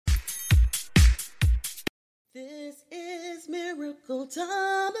Miracle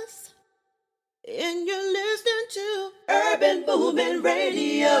Thomas, and you're listening to Urban Movement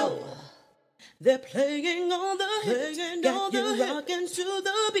Radio. They're playing all the hits, got you rocking to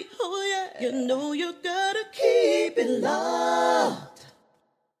the beat. Oh yeah, you know you gotta keep it locked.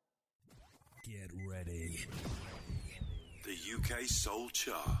 Get ready. The UK Soul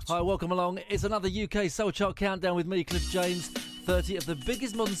Chart. Hi, welcome along. It's another UK Soul Chart countdown with me, Cliff James. 30 of the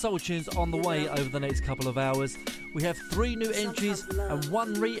biggest modern soul tunes on the way over the next couple of hours. We have 3 new entries and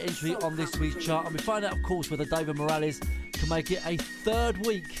 1 re-entry on this week's chart, and we find out, of course, whether David Morales can make it a 3rd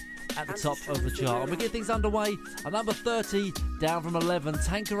week at the top of the chart. And we get things underway at number 30, down from 11,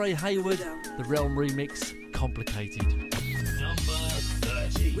 Tanqueray Hayward, the Realm remix, Complicated. Number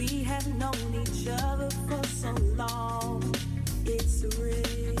 30. We have known each other for so long, it's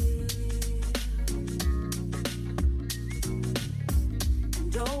real.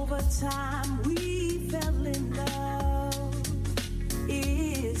 And over time we fell in love,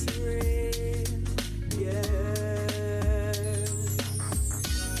 it's real, yeah.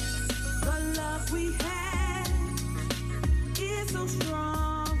 The love we had is so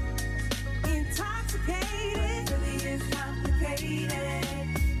strong, intoxicated, really is complicated.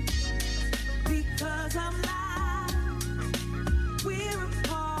 Because I'm live, we're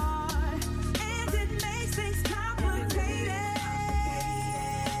apart, and it makes things complicated.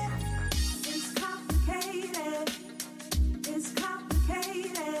 It's complicated. It's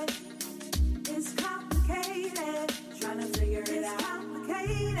complicated. It's complicated. Trying to figure it out. It's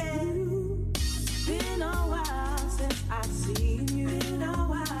complicated. Been a while since I've seen you. Been a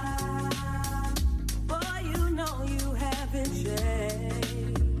while. Boy, you know you haven't changed.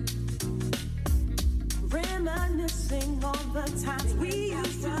 Reminiscing on the times we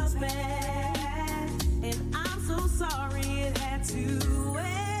used to spend, and I'm so sorry it had to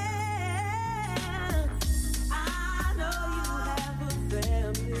end. I know you have a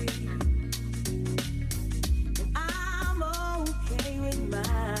family, and I'm okay with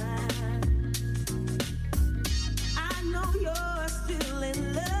mine. I know you're still in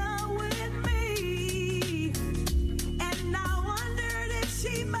love with me, and I wondered if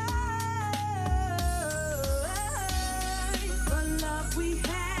she might. The love we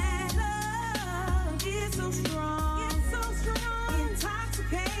had, is so strong, it's so strong,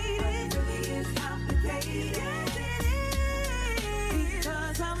 intoxicated, really is complicated. Yes, it is.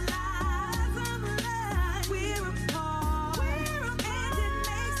 Because I'm live, we're apart, and it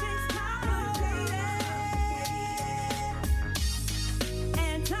makes things complicated.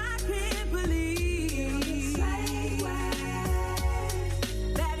 And I can't believe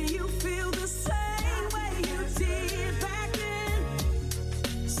that you feel the same way you did back then.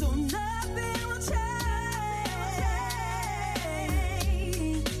 So nothing will change.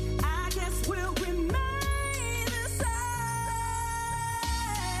 I guess we'll remain the same.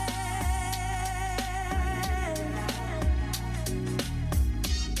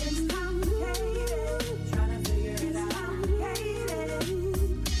 It's complicated. Trying to figure it out.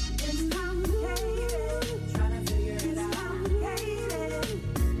 It's complicated. Trying to figure it out.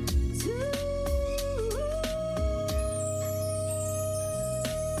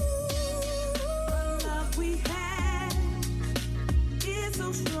 The love we had is so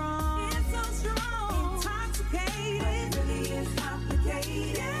strong, intoxicated, really is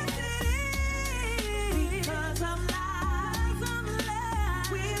complicated. Yes, it is. Because I'm live,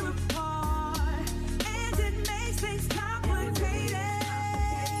 we're apart, and it makes things complicated.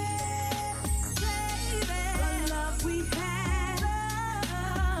 Baby, the love we had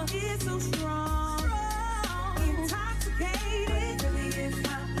is so strong, intoxicated, really is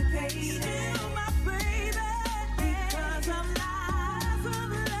complicated. Still my baby, because I'm live,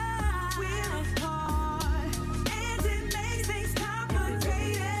 we're apart, and it makes things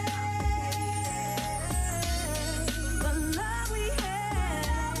complicated. The love we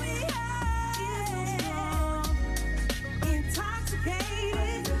had is so strong,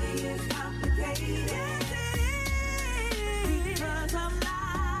 intoxicated, really is complicated. Yes, it is. Because I'm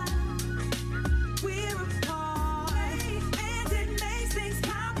live, we're apart, and it makes things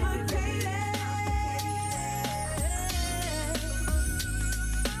complicated.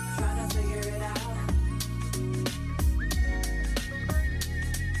 Trying to figure it out.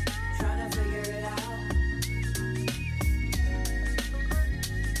 Trying to figure it out.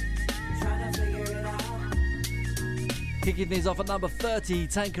 Trying to figure it out. Kicking these off at number 30,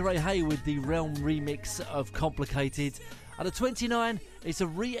 Tanqueray Hayward, the Realm remix of Complicated. At the 29, it's a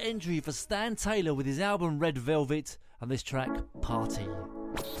re-entry for Stan Taylor with his album Red Velvet, and this track, Party.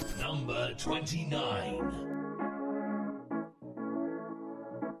 Number 29.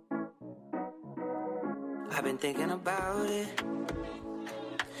 I've been thinking about it.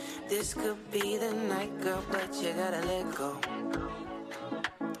 This could be the night, girl, but you gotta let go.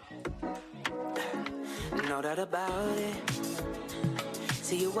 No doubt about it.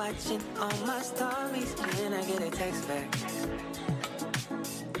 See you watching all my stories. Can I get a text back?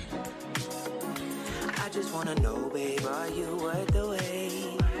 I just wanna know, babe, are you worth the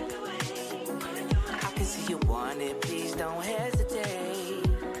wait? I can see you want it, please don't hesitate.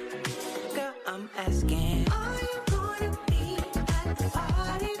 Girl, I'm asking, are you gonna be at the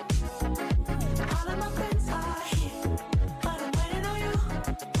party? All of my friends are here, but I'm waiting on you.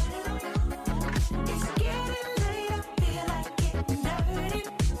 It's getting late, I feel like getting dirty.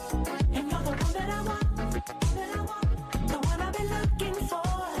 And you're the one that I want, the one I've been looking for.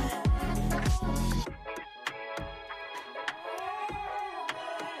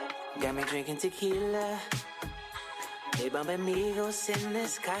 Got me drinking tequila. Hey, bump amigos en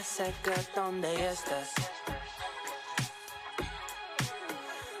esta casa, girl, ¿dónde estás?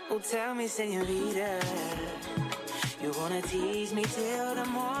 Oh, tell me, señorita, you wanna tease me till the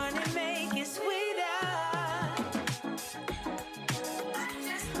morning, make it sweeter.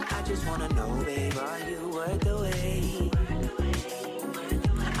 I just wanna know, babe, are you worth the wait?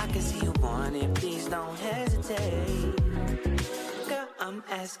 I can see you want it, please don't hesitate. Girl, I'm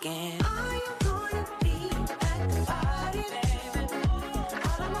asking, are you gonna be at the party, baby?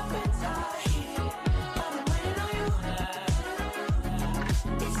 All of my friends are here, but I'm waiting on you.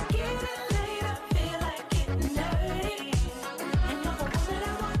 It's getting late, I feel like getting dirty. And you're the one that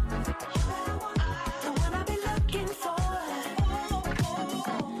I want, the one I've been looking for.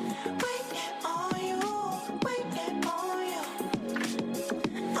 Waiting on you, waiting on you.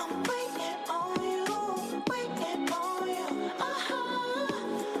 I'm waiting on you, waiting on you.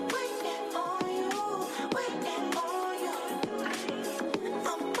 Waiting on you, waiting on you.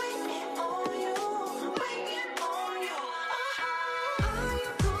 I'm waiting on you, waiting on you. Are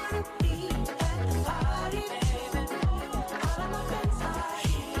you gonna be at the party, baby? All of my friends are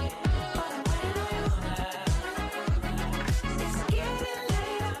here, but I'm waiting on you. It's getting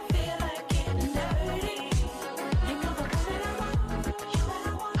late, I feel like getting dirty. And you're the one that I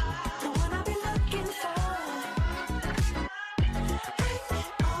want, the one I've been looking for. Waiting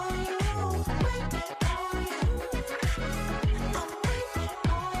on you, waiting on you. I'm waiting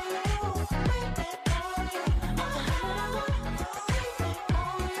on you, waiting on you. The one that I want, waiting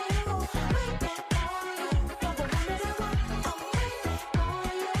on you, waiting on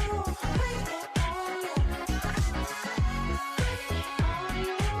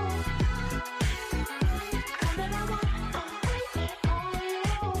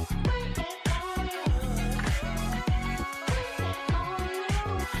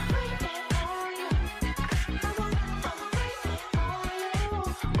you. You're the one that I want. I'm waiting on you,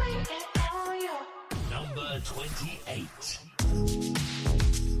 waiting on you. Number 28.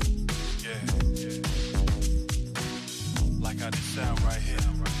 Yeah. Like how this sound right here.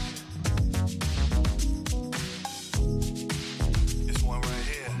 This one right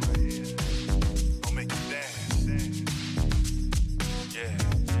here. Gonna make you dance. Yeah.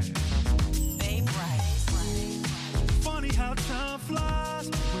 Funny how time flies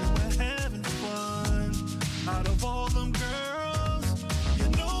when we're having fun. Out of all them girls, you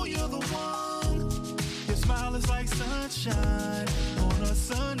know you're the one. Your smile is like sunshine on a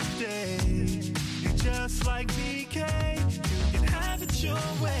sunny day. You're just like BK, you can have it your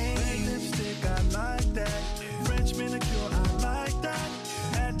way. Red lipstick, I like that. French manicure, I like that.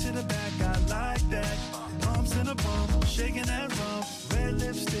 Add to the back, I like that. Pumps in a bump, shaking that rump. Red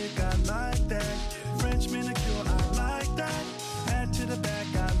lipstick, I like that. French manicure, I like that. Add to the back,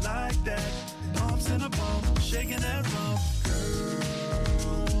 I like that. Pumps in a bump, shaking that rump.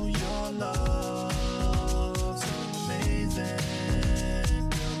 Girl, your love's amazing.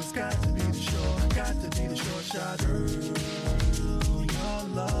 Girl, it's got to be the short shot. Girl, your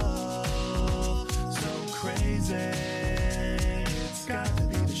love so crazy. It's got to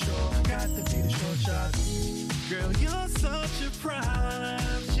be the short shot. Girl, you're such a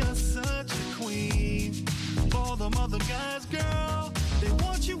prize, you're such a queen. All them other guys, girl, they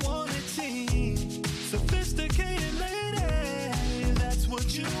want you on a team. Sophisticated lady, that's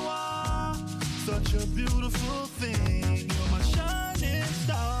what you are. Such a beautiful thing, you're my shining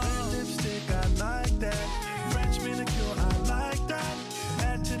star. Red lipstick, I like that. French manicure, I like that.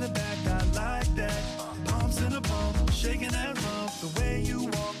 Add to the back, I like that. Pumps in a bump, shaking that rump. The way you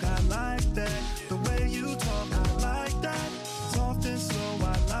walk, I like that. The way you talk, I like that. Soft and slow,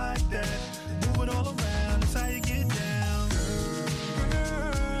 I like that. Move it all around, that's how you get down.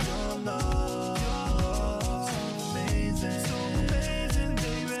 Girl, your love's so amazing,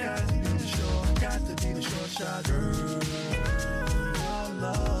 baby. It's got to be the short shot. Girl,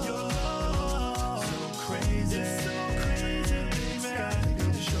 your love, so crazy. It's so crazy, baby.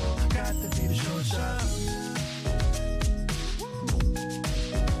 Got to be the short shot.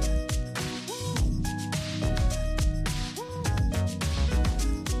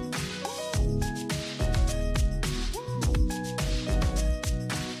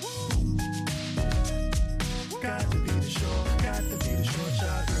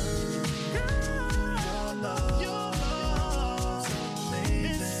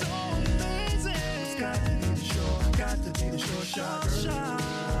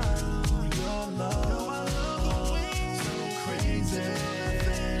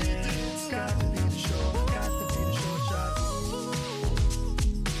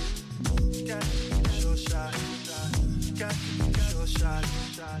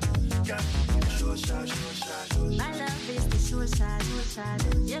 My love is the short shot, short shot.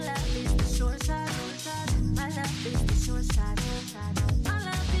 Your love is the short shot, short shot. My love is the short shot, short shot. My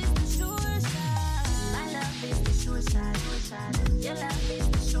love is the short shot. My love is the short shot, short shot. Your love is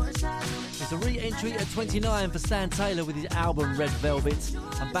the short shot, short shot. It's a re-entry at 29 for Stan Taylor with his album Red Velvet,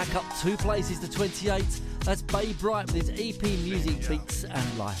 and back up 2 places to 28. That's Babe Bright with his EP Music, Beats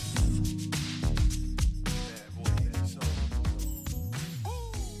and Life.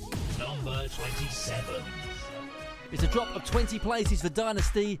 Number 27. It's a drop of 20 places for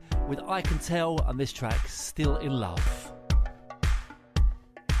Dynasty with I Can Tell, and this track, Still in Love.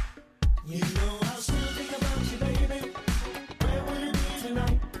 You know I still think about you, baby. Where would it be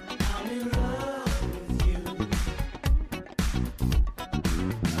tonight? I'm in love with you.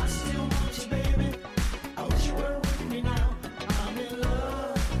 I still want you, baby. I wish you were with me now. I'm in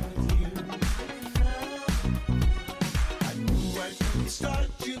love with you. I knew right from the start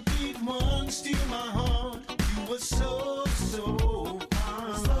you'd be the one to steal my heart. You were so fine.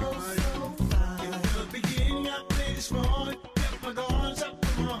 In the beginning, I played it smart. Kept my guards up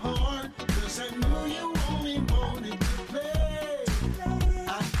in my heart. 'Cause I knew you only wanted to play.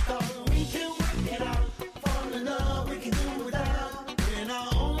 I thought we can work it out. Fall in love, we can do without. And I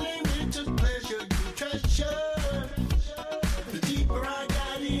only went to pleasure, you treasure. The deeper I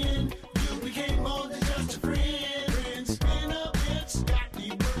got in, you became more than just a friend. Friends spin up, it's got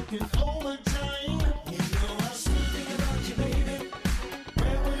me working overtime. You know I still think about you, baby.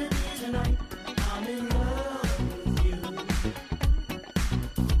 Where would it be tonight? I'm in love with you.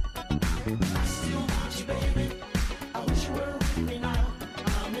 I still want you, baby. I wish you were with me now.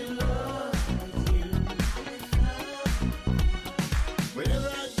 I'm in love with you. Whatever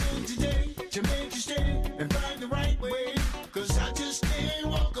I do today to make you stay and find the right way. 'Cause I just can't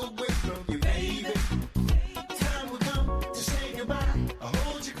walk away from you, baby. Time will come to say goodbye. I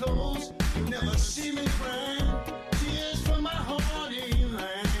hold you close. You'll never see me cry. Tears from my heart in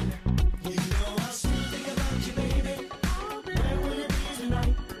line. You know I still think about you, baby. Where would it be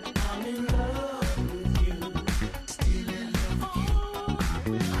tonight? I'm in love with you. Still in love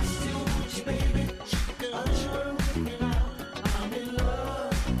with you. I still want you, baby. I wish you were with me now. I'm in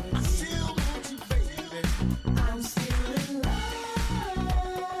love. I still want you, baby. I'm still in love.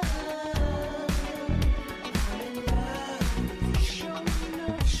 I'm in love with you.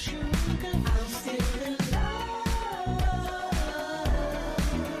 Sugar. I'm still in love.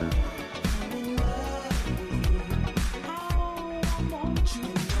 I'm in love with you. Oh, I want you.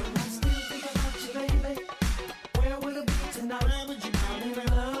 I still think about you, baby. Where would it be tonight? Where would you be? I'm in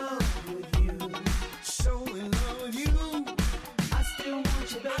love with you. So in love with you. I still want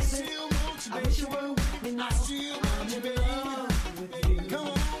you, baby. I still want you, baby. I wish you were with me now. I still want you, baby. With you. Come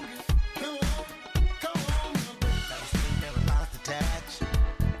on, come on, come on. Dynasty never lost the touch.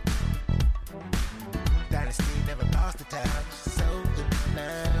 Dynasty never lost the touch. So in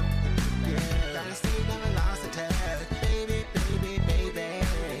love, yeah. Dynasty never lost the touch. Baby, baby, baby.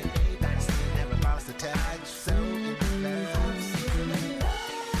 Dynasty never lost the touch. So in love.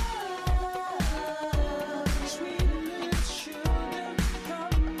 Sweet little sugar,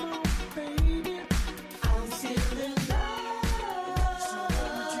 come on, baby. I'm still in love.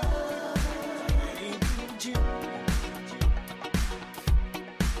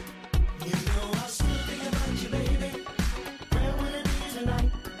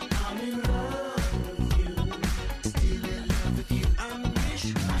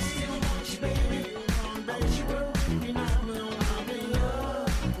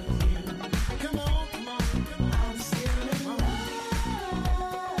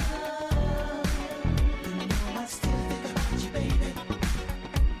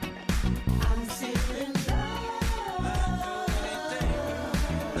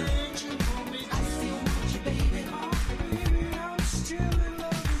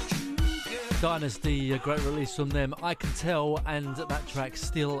 Dynasty, a great release from them. I Can Tell, and that track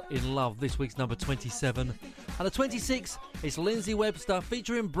Still in Love. This week's number 27. And the 26 is Lindsay Webster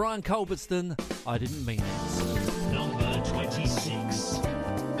featuring Brian Culbertson. I Didn't Mean It. Number 26.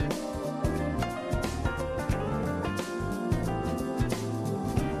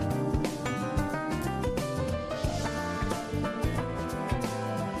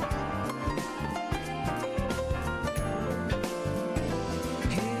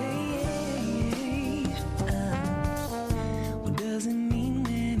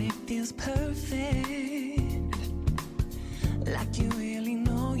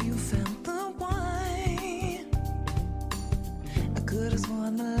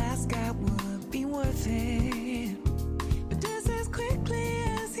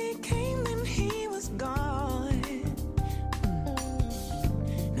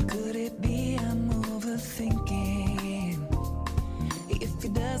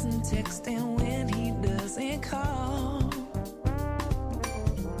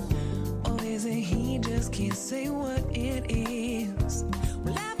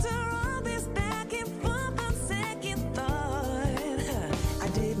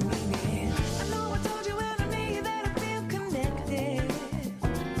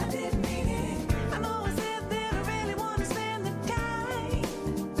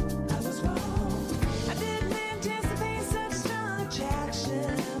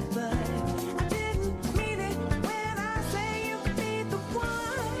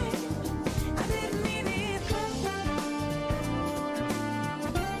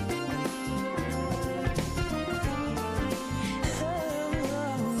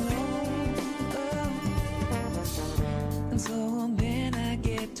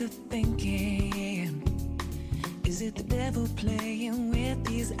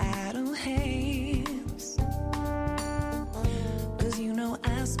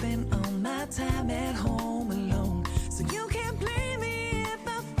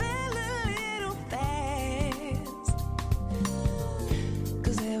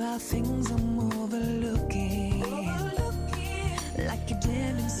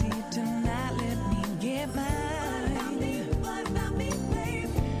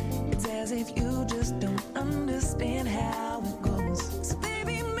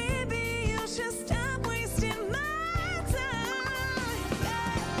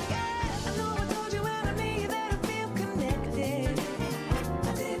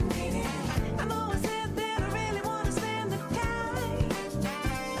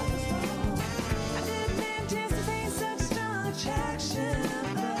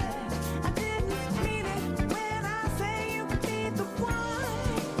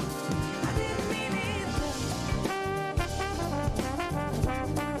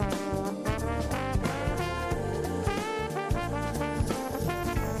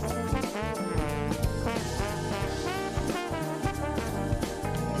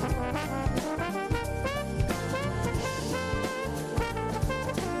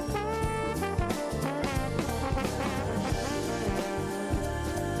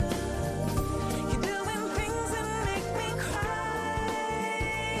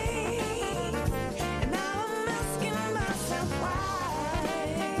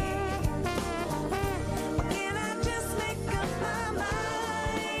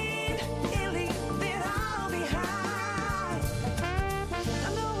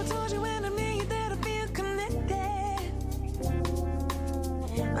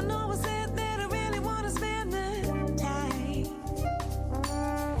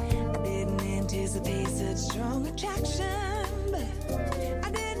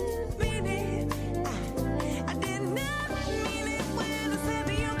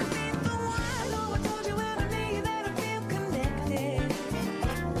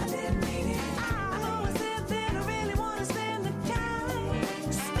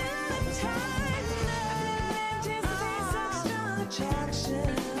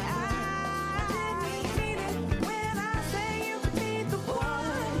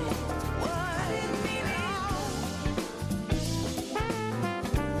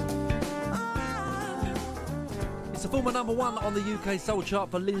 Former number one on the UK Soul Chart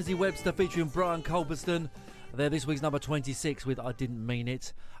for Lindsay Webster featuring Brian Culbertson. They're this week's number 26 with I Didn't Mean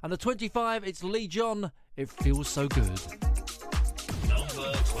It. And the 25, it's Lee John, It Feels So Good.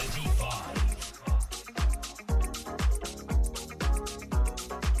 Number 25.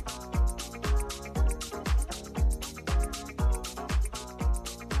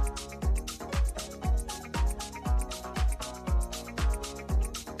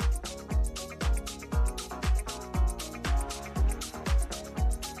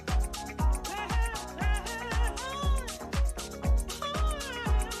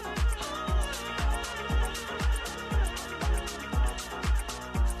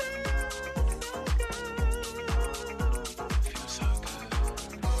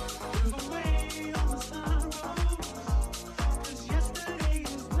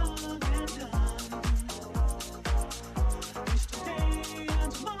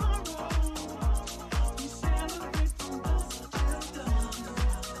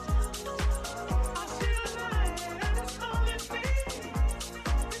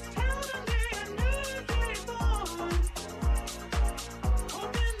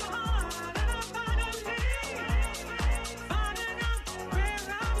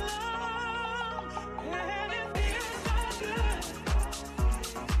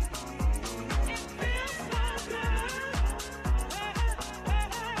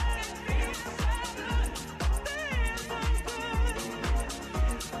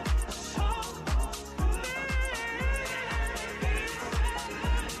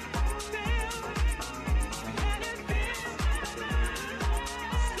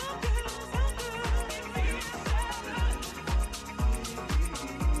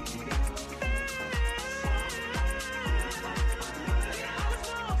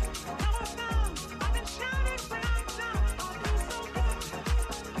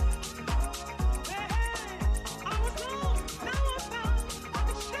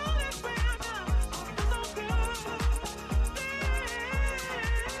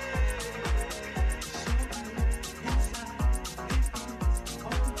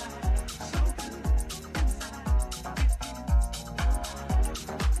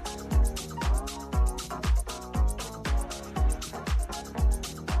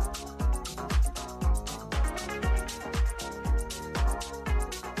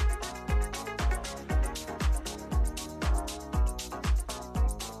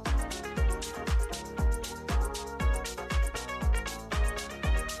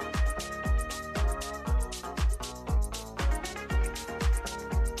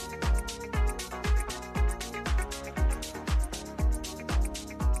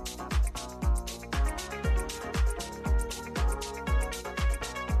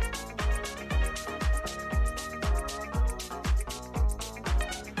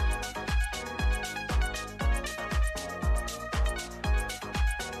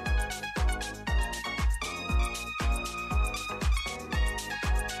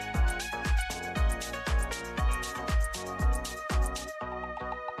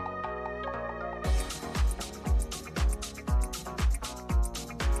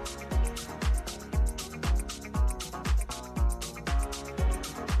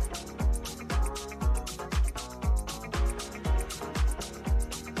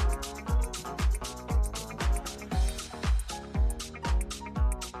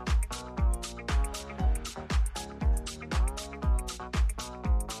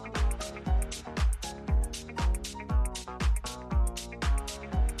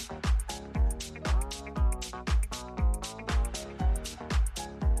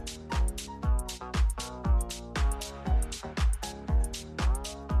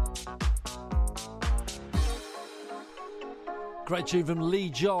 Great tune from Lee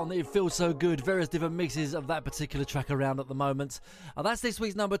John, It Feels So Good. Various different mixes of that particular track around at the moment. And that's this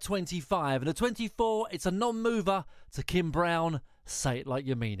week's number 25. And at 24, it's a non-mover to Kim Brown, Say It Like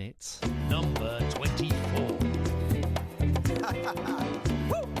You Mean It. Number 24.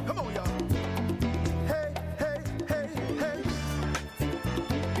 Woo! Come on, y'all. Hey, hey, hey, hey.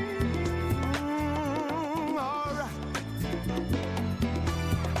 All right.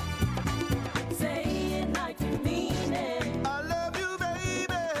 Say it like you mean it. I love you,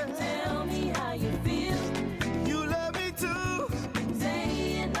 baby. Tell me how you feel. You love me too.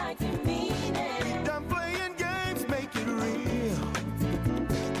 Say it like you mean it. Done playing games, make it real.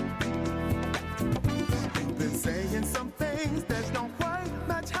 You've been saying some things that don't quite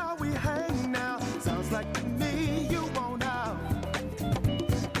match how we hang now. Sounds like to me you want out.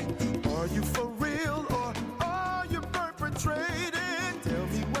 Are you for real or are you perpetrating? Tell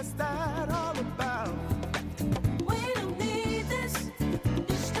me what's that all about? We don't need this.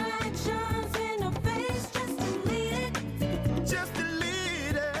 Distractions in the face. Just delete it. Just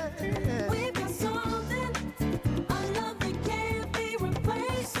delete it. We've got something. A love that can't be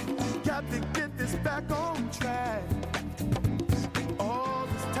replaced. Got to get this back on track. All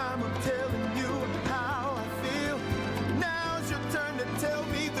this time I'm telling you how I feel. Now's your turn to tell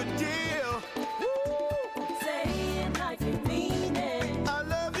me the deal. Say it like you mean it. I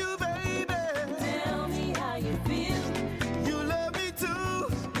love you, baby. Tell me how you feel. You love me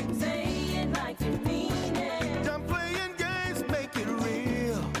too. Say it like you mean it. Done playing games, make it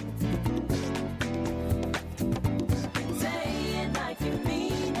real. Say it like you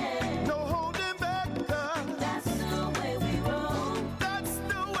mean it. No holding back, That's the way we roll. that's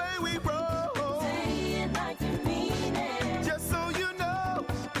the way we roll. Say it like you mean it. Just so you know,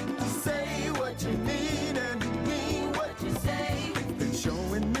 say what you mean and mean what What you say. been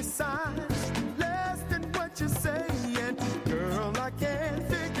showing me signs less than what you're saying. Girl, I can't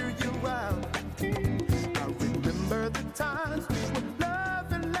figure you out. I remember the times we were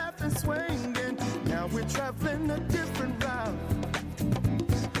loving, laughing, swinging. Now we're traveling a different route.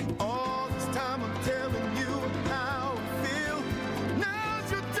 All this time I'm telling you how I feel.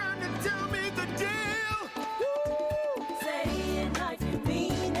 Now's your turn to tell me the deal. Say it like you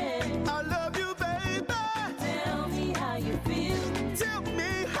mean it. I love you, baby. Tell me how you feel. Tell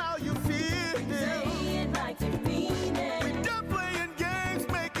me how you feel. Say it like you mean it. Done playing games,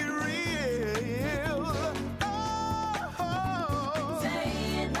 make it real. Oh, Say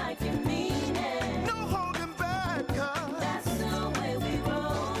it like you mean it. no holding back. That's the way we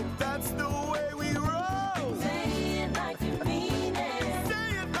roll. That's the way we roll. Say it like you mean it. Say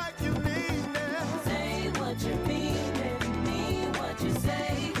it like you mean it. Say what you mean and mean what you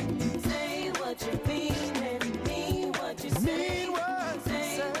say. Say what you mean and mean what you say. Mean what you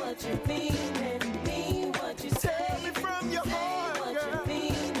Say say. what you mean and mean what you say. Tell me from your Say heart, what girl. you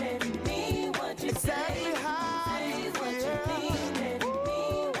mean and mean what you Exactly say. how Say you what you feel. mean and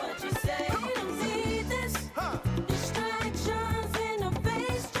mean what you say. We don't need this. Huh. Distractions in the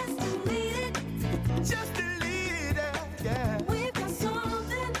face. Just delete it. Just delete it. Yeah. We've got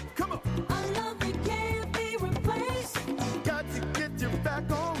something. Come on. A love that can't be replaced. Got to get you back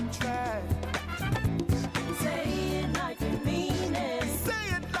on track. Say it like you mean it. Say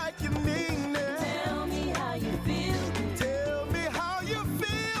it like you mean it. Tell me how you feel. Tell me how you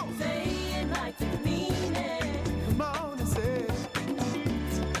feel. Say it like you mean it. Come on and say it.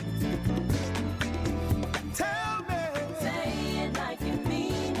 Tell me. Say it like you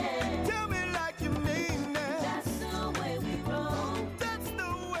mean it. Tell me like you mean it. That's the way we roll. That's the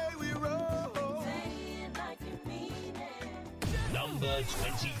way we roll. Say it like you mean it. Number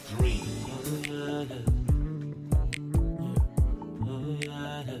 23.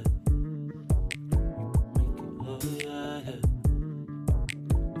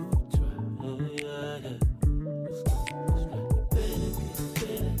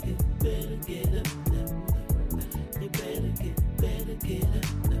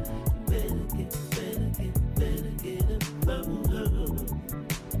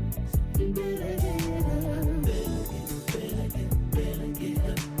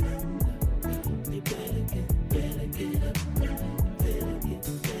 You better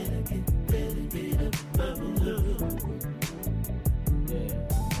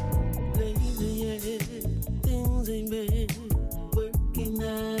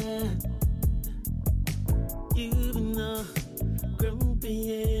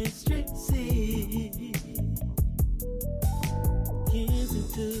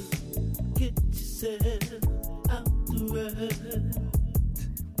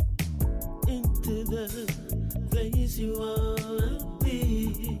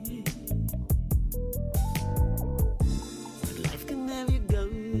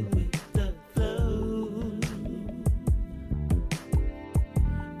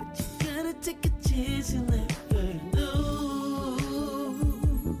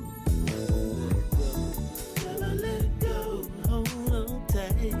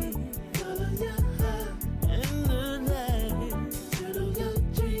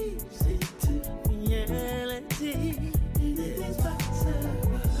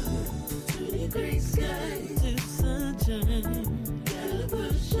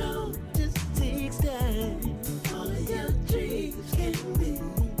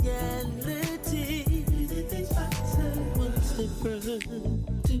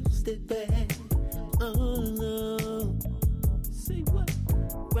used it back. Oh no. Say what?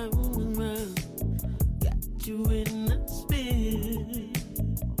 Round and round. Got you in the spin.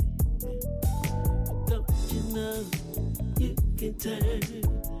 Don't you know you can turn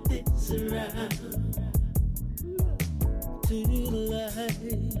this around to the life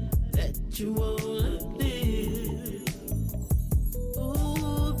that you wanna live.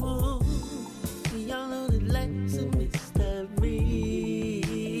 Ooh, we all know that life's a mystery,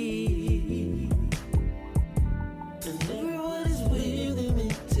 and everyone is where they're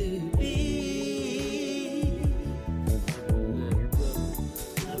meant to be.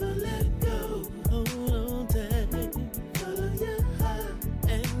 Never let go, hold on tight, follow your heart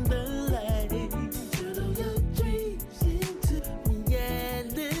and the light. Turn your dreams into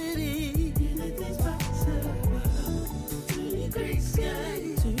reality. Anything's possible. To the gray sky,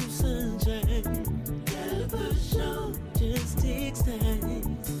 to sunshine. Gotta push on, just takes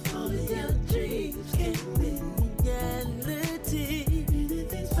time. All of your dreams can be reality.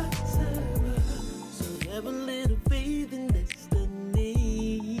 Anything's possible. So have a little faith in destiny.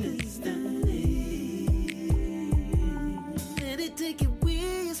 Let it take you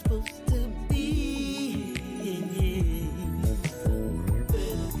where you're supposed to be.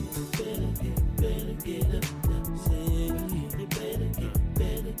 Better get up. Say you better get up.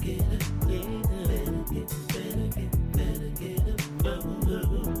 Better get up. Oh,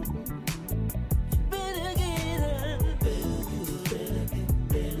 better get up.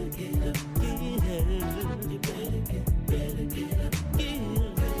 Better get up. You better get up. Better get up.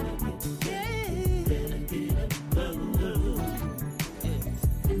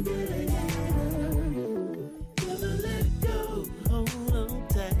 Never let go. Hold on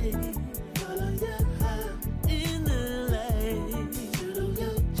tight. Follow your heart in the light. Turn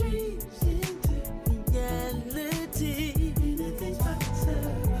your dreams into reality. Anything's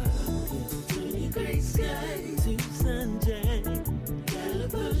possible. To the gray sky, to sunshine. Gotta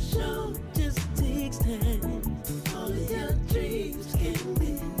push on, just takes time. All of your dreams can be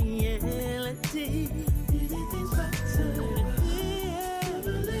reality. Anything's possible.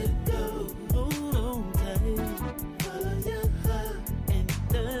 Never let go. Hold on tight. Follow your heart and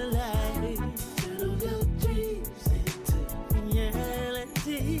the light. Turn your dreams into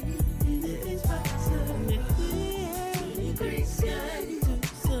reality. Anything's possible. To the gray sky, to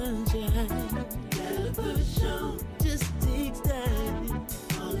sunshine. Gotta push on, just takes time.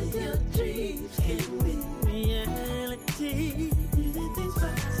 All of your dreams can be reality. Anything's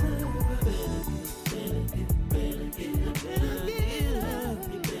possible. Better get up. Better get up.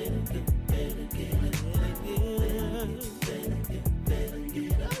 You better get up. Better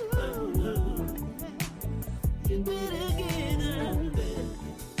get up. Oh, you better get up.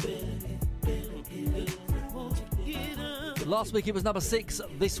 Better get up. Won't you get up? Last week it was number 6.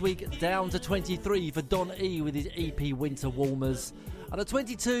 This week down to 23 for Don E with his EP Winter Warmers. And at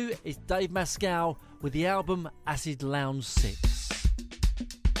 22 is Dave Mascal with the album Acid Lounge 6.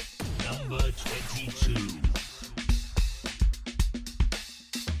 Number 22.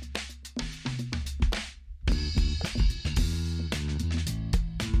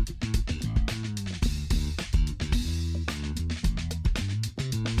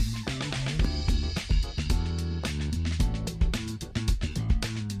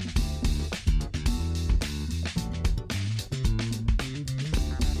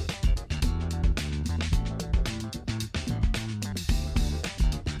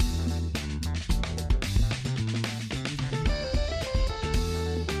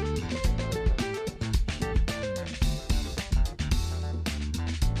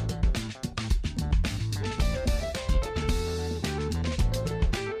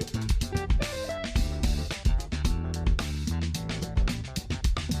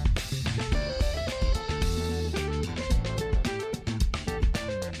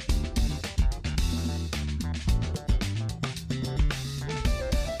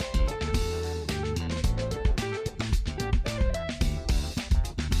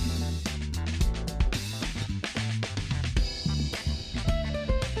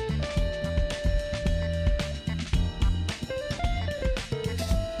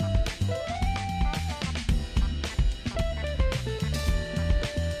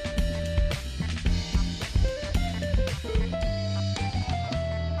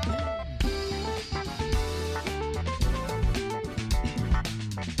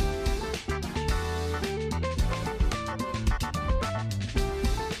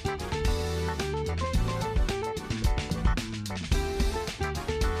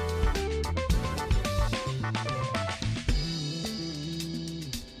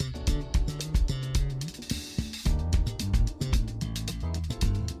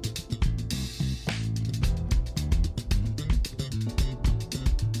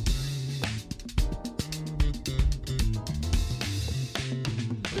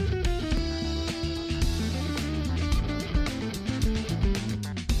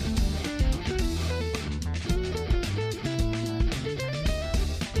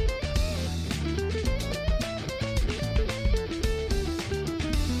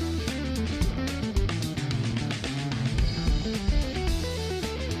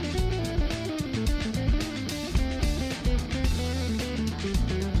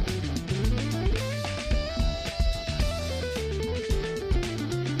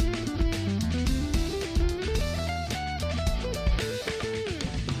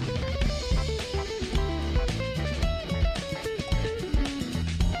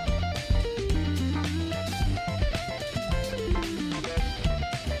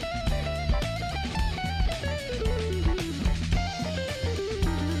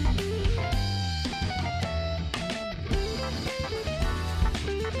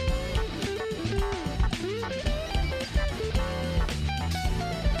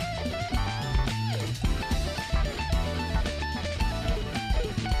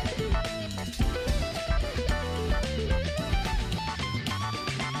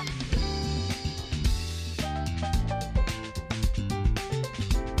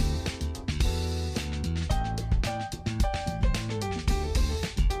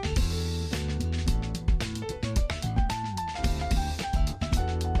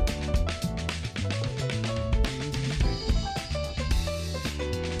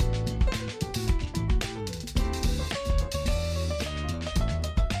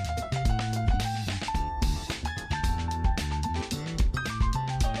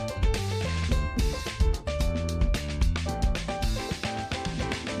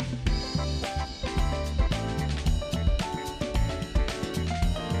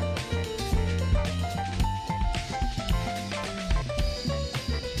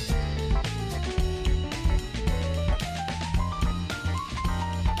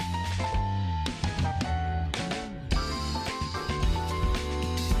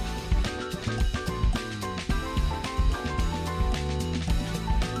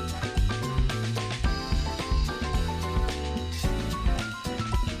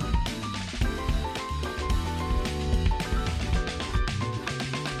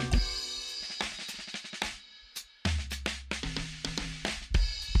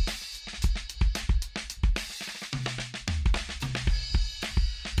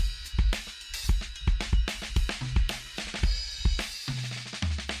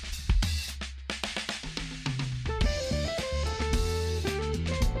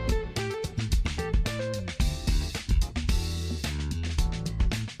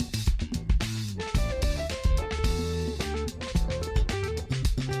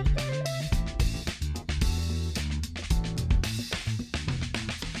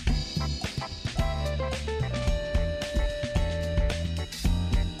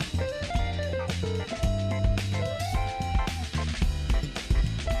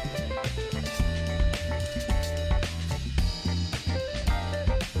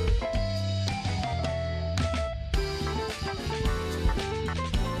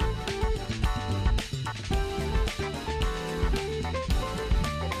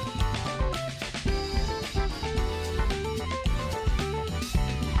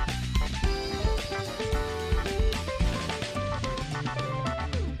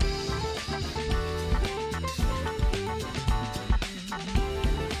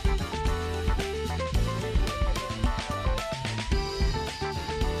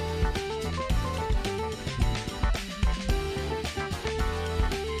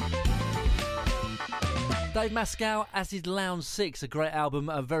 Dave Mascal, Acid Lounge 6, a great album.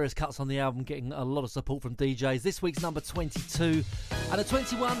 Various cuts on the album getting a lot of support from DJs. This week's number 22. And at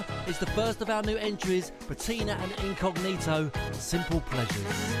 21 is the first of our new entries, Bettina and Incognito, Simple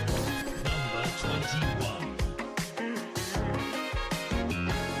Pleasures. Number 21.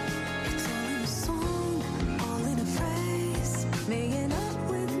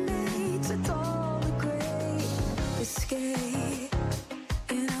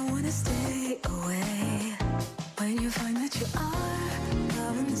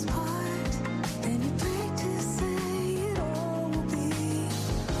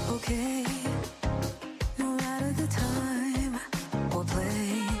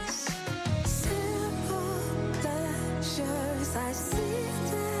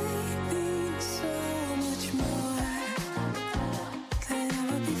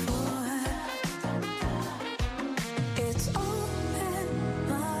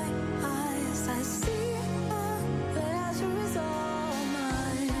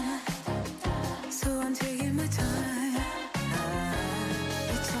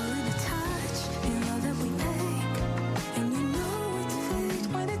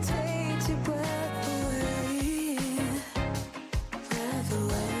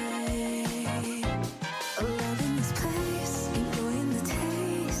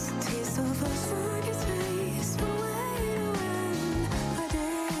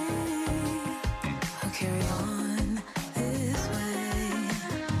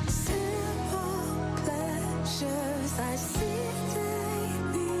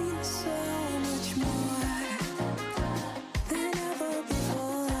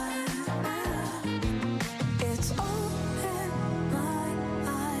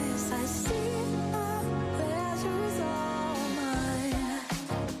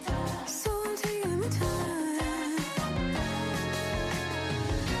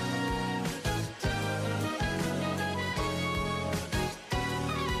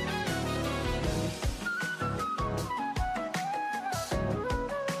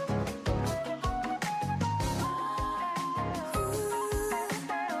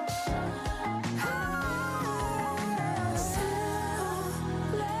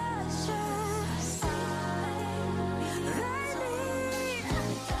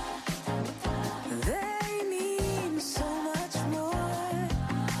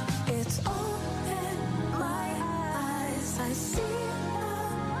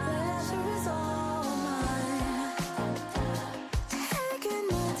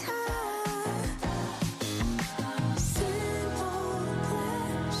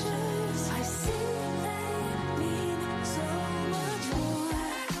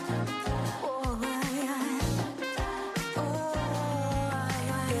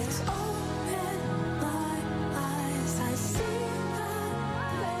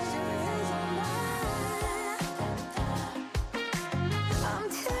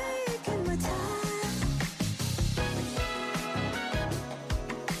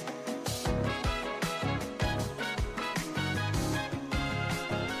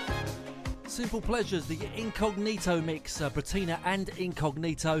 Simple Pleasures, the Incognito mix, Bettina and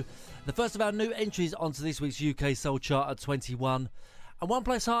Incognito. The first of our new entries onto this week's UK Soul Chart at 21. And one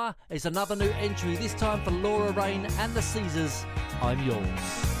place higher is another new entry, this time for Laura Rain and the Caesars, I'm Yours.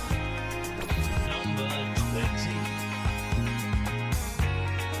 Number 20.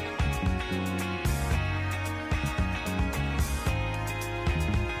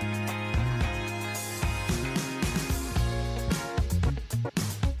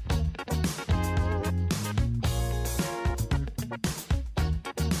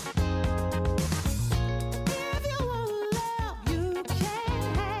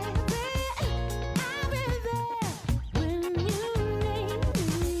 I'll be there when you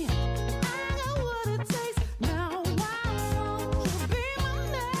need me.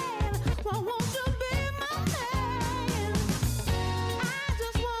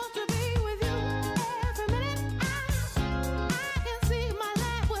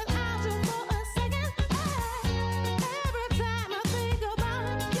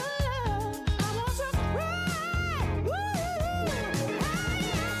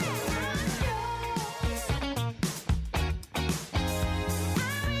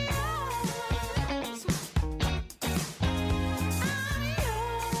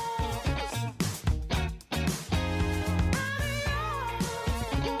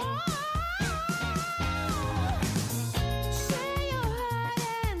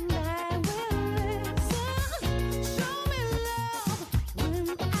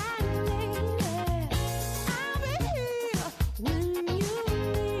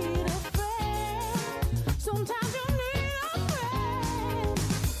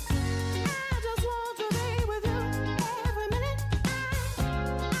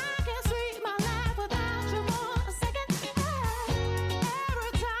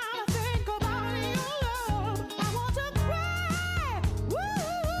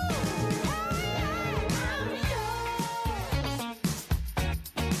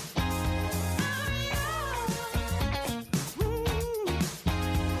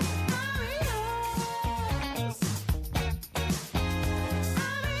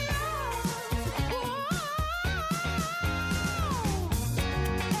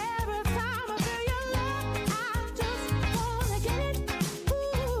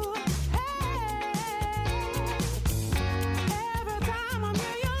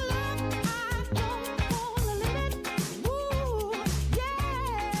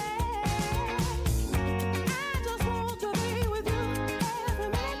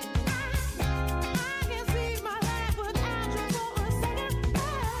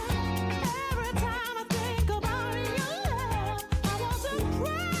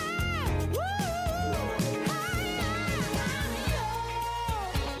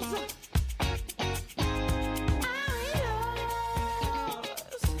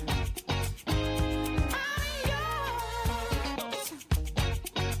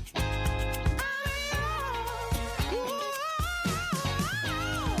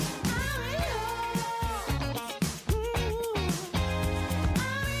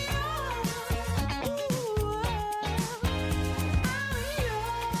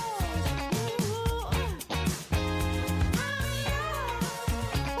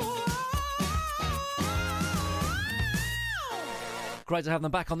 Great to have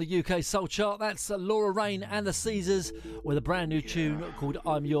them back on the UK Soul Chart. That's Laura Rain and the Caesars with a brand new tune called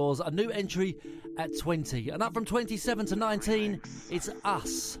I'm Yours. A new entry at 20. And up from 27 to 19, it's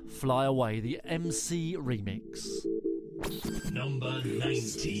Us, Fly Away, the MC remix. Number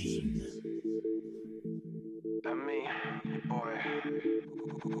 19. And me, boy.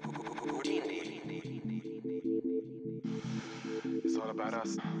 It's all about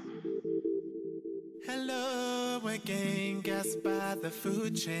us. Hello again, gasped by the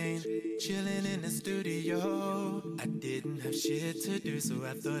food chain, chilling in the studio. I didn't have shit to do, so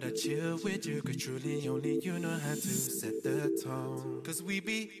I thought I'd chill with you, cause truly only you know how to set the tone. Cause we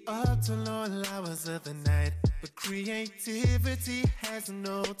be up till all hours of the night, but creativity has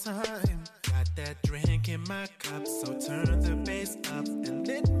no time. Got that drink in my cup, so turn the bass up and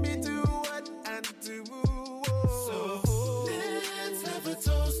let me do what I do. So let's have a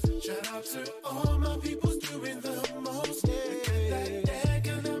toast. Shout out to all my people's doing the most. I got that deck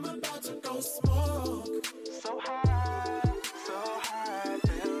and I'm about to go smoke. So high,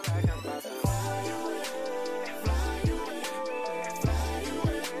 feel like I'm about to fly away, fly away, fly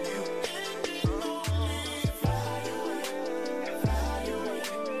away. You and me only, fly away, fly away,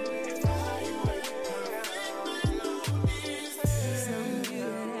 fly away. Some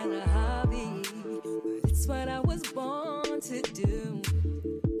good and a hobby, but it's what I was born to do.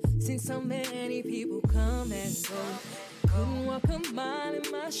 Seen so many people come and go, couldn't walk a mile in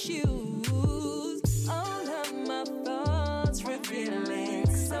my shoes. All of my thoughts revealing,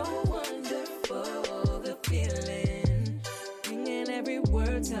 so wonderful the feeling, bringing every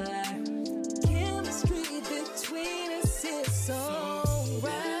word to life. Chemistry between us is so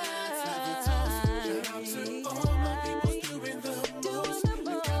right. Shout out to all my people doing the most.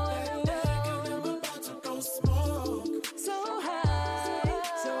 I got that deck and I'm about to go smoke. So high,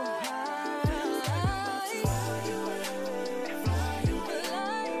 so high.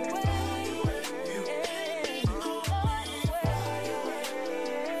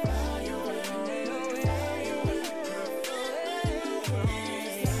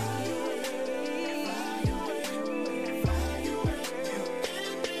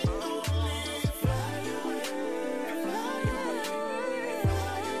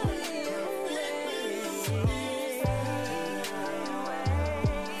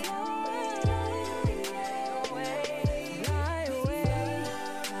 Fly away,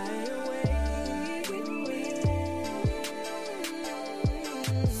 fly away, fly away. You and me only, fly away, fly away,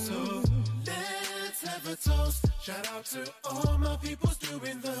 So let's have a toast. Shout out to all my people's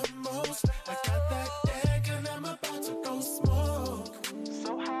doing the most. I got that deck and I'm about to go smoke.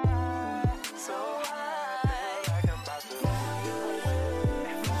 So high, feel like I'm about to fly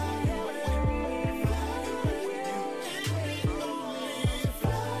away, fly away, fly away. You and me only,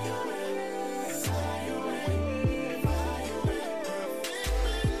 fly away,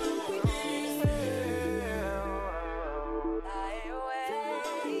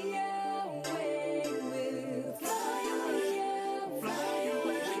 fly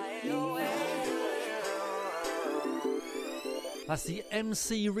away, fly away. That's the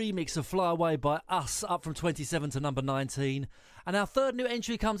MC remix of Fly Away by Us, up from 27 to number 19. And our third new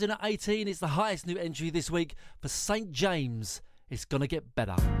entry comes in at 18. It's the highest new entry this week for St. James. It's gonna get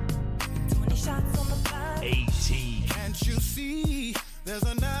better. 20 shots on the fly. 18. Can't you see there's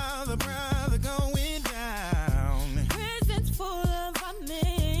another brother going down? Prisons full of our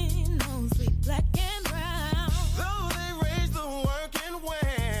men, mostly black and brown. Though they raise the working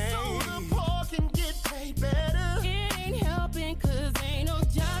wage, so the poor can get paid better. It ain't helping 'cause ain't no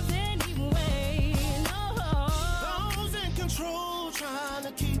jobs anyway. No. Those in control trying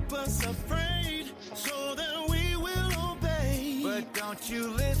to keep us afraid so that we will obey. But don't you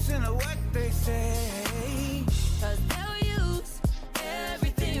listen to what they say. 'Cause they'll use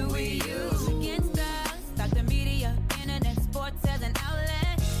everything we use against us. Start the media, internet, sports as an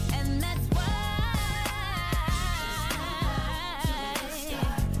outlet. And that's why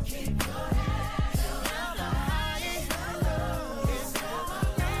keep your head held high. It's never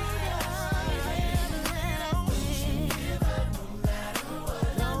give up no matter what.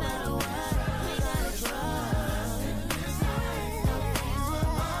 No matter what, we gotta trust in this life. Things will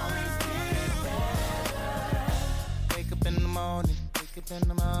always get better. Wake up in the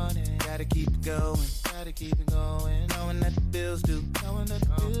morning, gotta keep it going, knowing that the bills due, got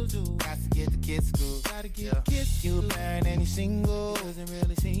to get the kids to school, you a parent and you single, doesn't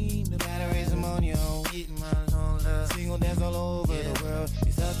really seem to gotta raise some on your own, getting mine on love, single dance all over the world,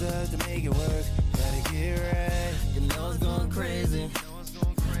 it's up to us to make it work, gotta get right, you know it's going crazy,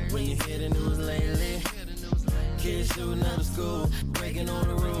 when you hear the news lately, kids shooting up the school, breaking all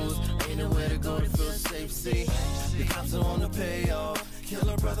the rules, ain't nowhere to go to feel safe, see, the cops are on the payoff, Kill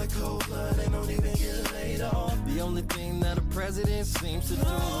a brother cold blood and don't even get laid off. The only thing that a president seems to do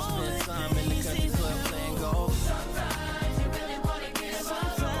is spend time in the country club playing golf. Sometimes you really want to give up.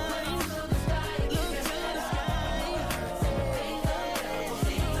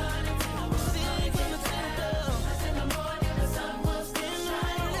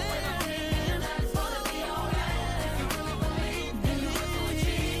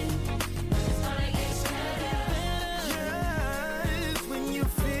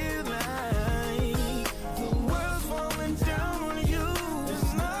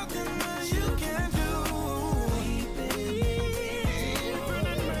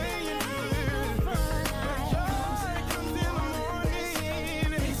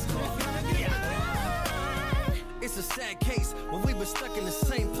 It's a sad case when we been stuck in the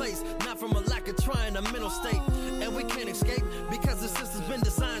same place, not from a lack of trying, a mental state, and we can't escape because the system's been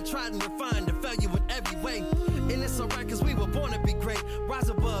designed, tried and refined to fail you in every way. And it's alright cause we were born to be great. Rise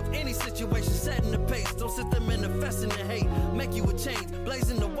above any situation, setting the pace. Don't sit there manifesting the hate. Make you a change,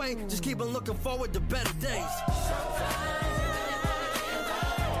 blazing the way. Just keep on looking forward to better days.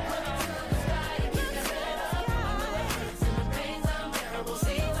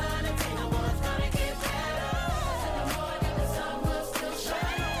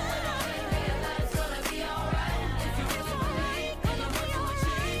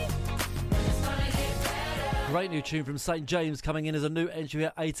 Great new tune from St. James coming in as a new entry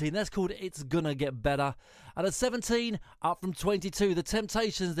at 18. That's called It's Gonna Get Better. And at 17, up from 22, The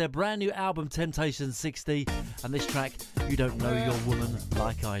Temptations, their brand new album Temptations 60. And this track, You Don't Know Your Woman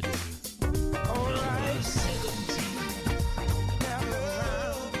Like I Do. Number 17.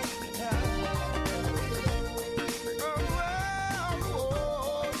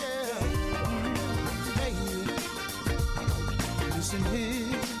 Listen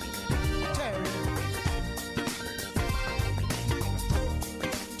here, Terry.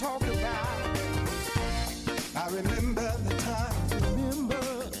 Talk about. I remember the time.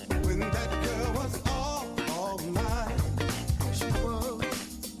 When that girl was all mine. She was.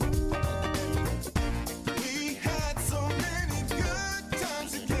 We had so many good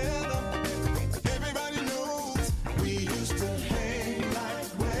times together. Everybody knows we used to hang like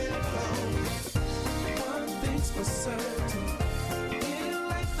well. One thing's for certain. In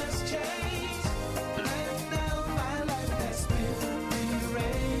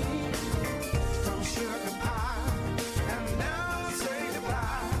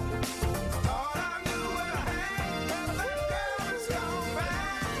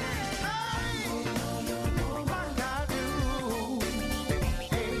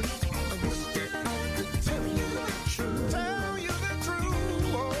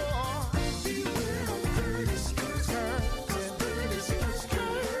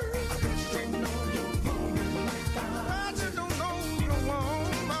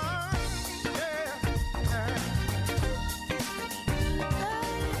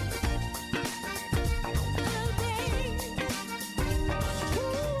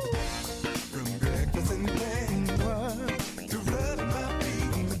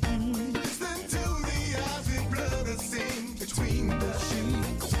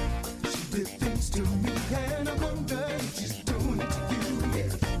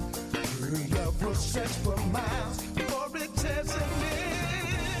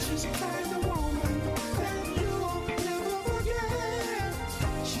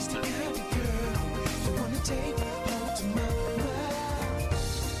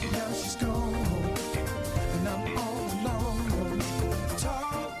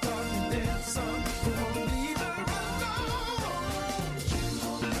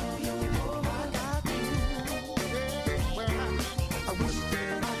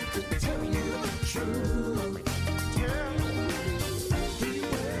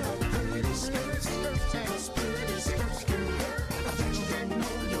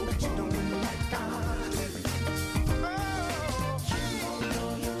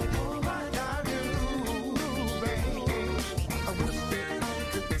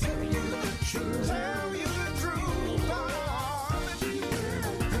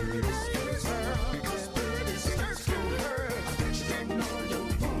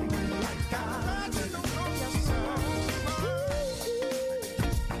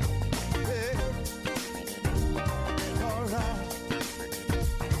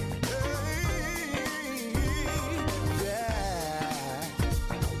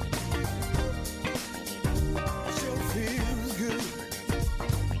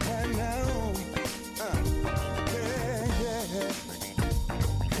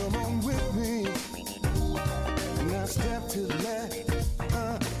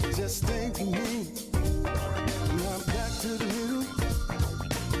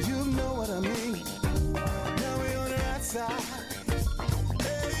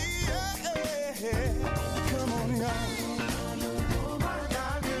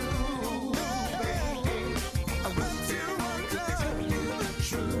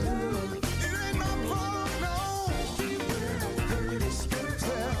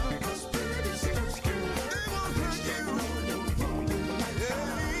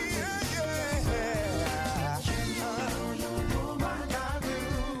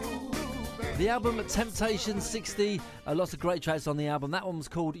The album Temptation 60, lots of great tracks on the album. That one was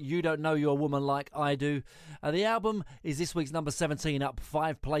called You Don't Know You're a Woman Like I Do. The album is this week's number 17, up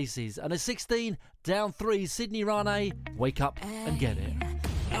 5 places. And at 16, down 3, Sydney Rane, Wake Up and Get It.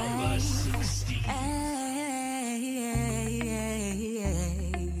 Number 16.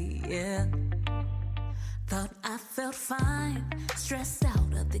 Yeah. Thought I felt fine, stressed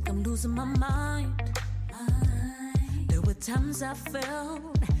out, I think I'm losing my mind. There were times I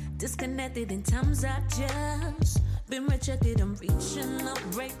felt disconnected and times I just been rejected. I'm reaching a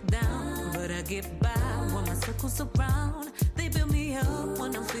breakdown, but I get by when my circle's around. They build me up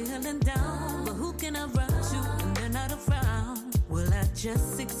when I'm feeling down, but who can I run to when they're not around? Will I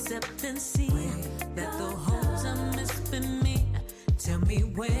just accept and see that the whole time it's been me? Tell me,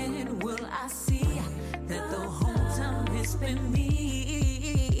 when will I see that the whole time it's been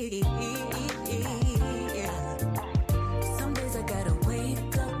me? Some days I gotta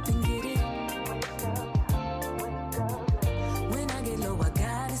wake up and get it. When I get low, I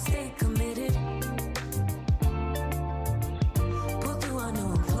gotta stay committed. Pull through, I know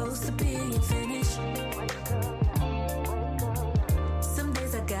I'm close to being finished. Some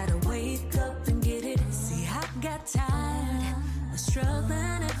days I gotta wake up and get it. See, I got tired of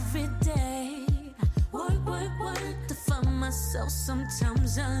struggling every day. Work to find myself.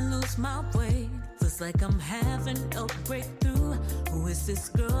 Sometimes I lose my way. Feels like I'm having a breakthrough. Who is this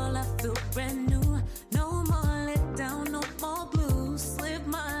girl? I feel brand new. No more let down, no more blues. Live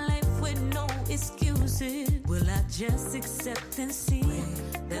my life with no excuses. Will I just accept and see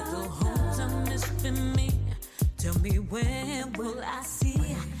that the whole time it's been me? Tell me, when will I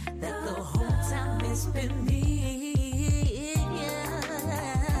see that the whole time it's been me?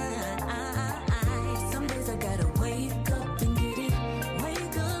 Some days I gotta wake up and get it.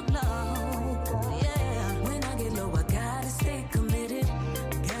 Wake up low, yeah. When I get low, I gotta stay committed.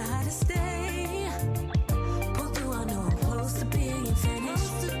 Gotta stay. Pull through, I know I'm close to being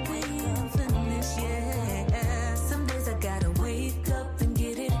finished. Yeah. Some days I gotta wake up and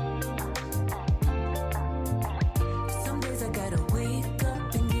get it. Some days I gotta wake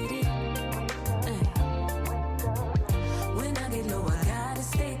up and get it. When I get low, I gotta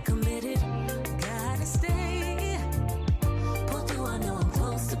stay committed. Gotta stay. Pull through, I know I'm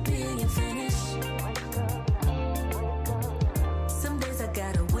close to being finished. Some days I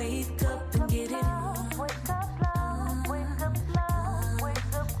gotta wake up and get it. Wake up love, wake up love,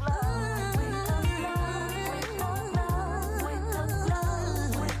 wake up love, wake up love, wake up love, wake up love, wake up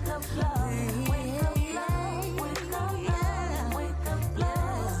love, wake up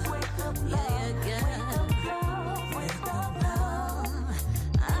love, wake up love, wake up love, wake up love.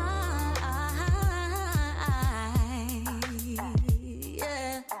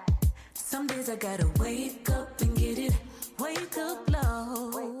 Yeah. Some days I gotta wake up and get it. Wake up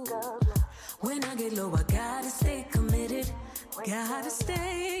low. When I get low, I gotta stay committed. Gotta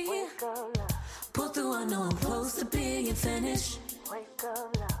stay. Pull through, I know I'm close to being finished.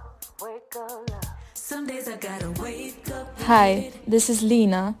 Some days I gotta wake up. Hi, this is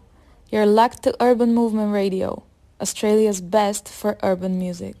Lena. You're locked to Urban Movement Radio, Australia's best for urban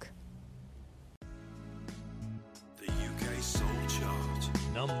music. The UK Soul Chart.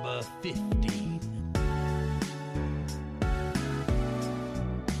 Number 15.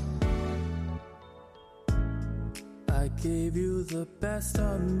 I gave you the best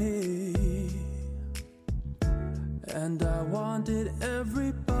of me, and I wanted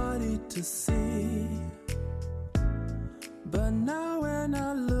everybody to see. But now when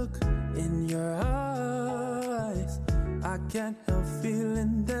I look in your eyes, I can't help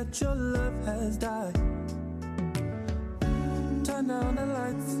feeling that your love has died. Turn down the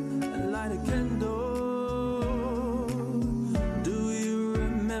lights and light a candle. Do you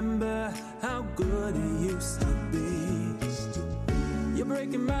remember how good it used to be? You're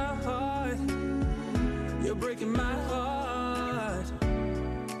breaking my heart. You're breaking my heart.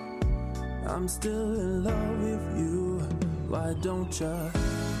 I'm still in love with you. Why don't you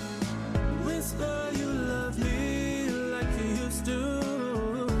whisper you love me like you used to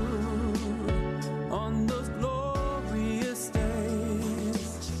on those glorious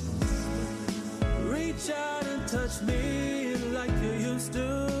days? Reach out and touch me like you used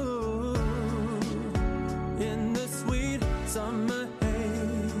to in the sweet summer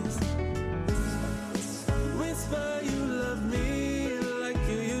haze. Whisper you love me like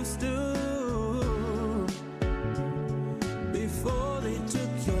you used to before they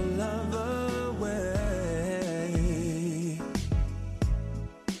took your love away.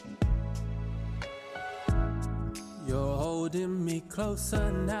 You're holding me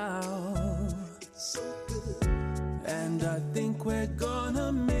closer now, and I think we're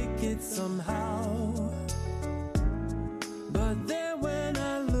gonna make it somehow. But then when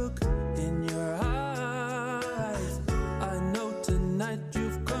I look in your eyes, I know tonight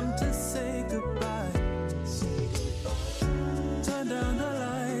you've come to say goodbye. Turn down the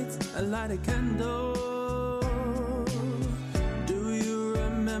lights and light a candle. Do you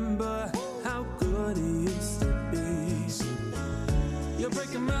remember how good it used to be? You're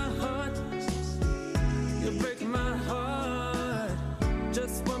breaking my heart. You're breaking my heart.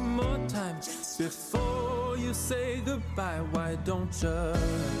 Just one more time before you say goodbye. Why don't you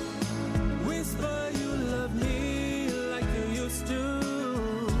whisper you love me like you used to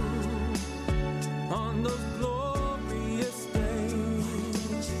on those glorious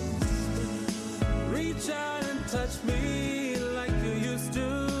days? Reach out and touch me like you used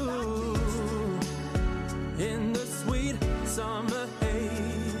to in the sweet summer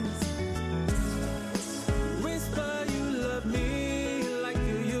haze. Whisper you love me like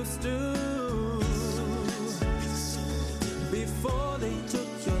you used to before they took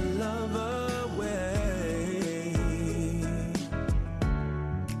your love away.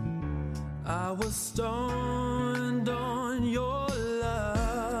 I was stoned on your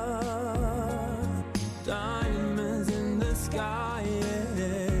love, diamonds in the sky,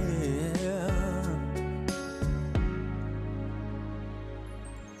 yeah.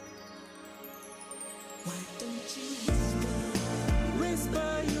 Why don't you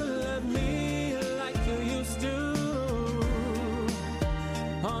whisper you love me like you used to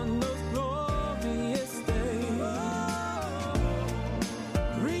on those glorious days?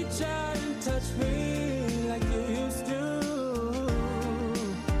 Reach out and touch me like you used to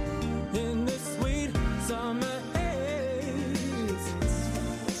in the sweet summer haze.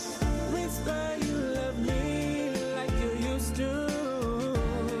 Whisper you love me like you used to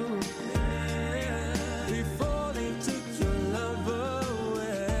before they took your love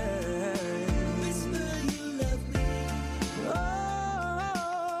away. Whisper you love me. Oh,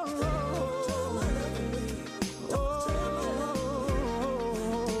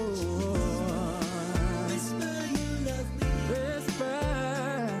 whisper you love me. Whisper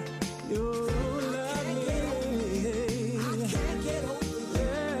you love me. I can't get over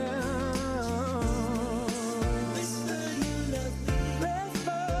whisper you love me.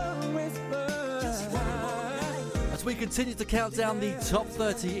 Whisper. As we continue to count down the top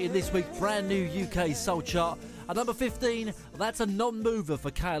 30 in this week's brand new UK Soul Chart. At number 15, that's a non-mover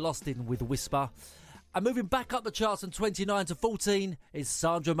for Kyle Austin with Whisper. And moving back up the charts from 29 to 14 is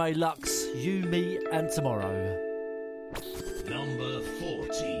Sandra May Lux, You, Me and Tomorrow. Number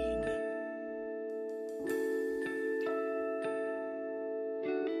 14.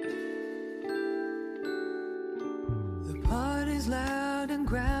 The party's loud and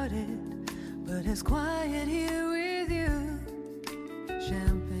crowded, but it's quiet here with you.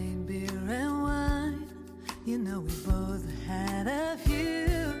 Champagne, beer and wine, you know we both had a few.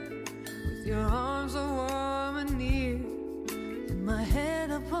 With your arms so warm and near, and my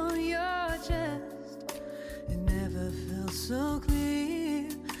head upon your chest, it never felt so clear.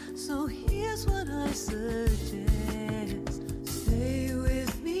 So here's what I suggest. Stay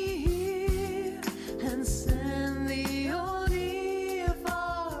with me here and send the old ear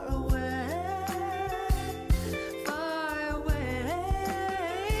far away,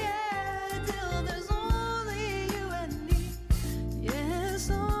 till there's only you and me. Yes,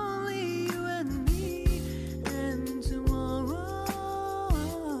 only you and me and tomorrow.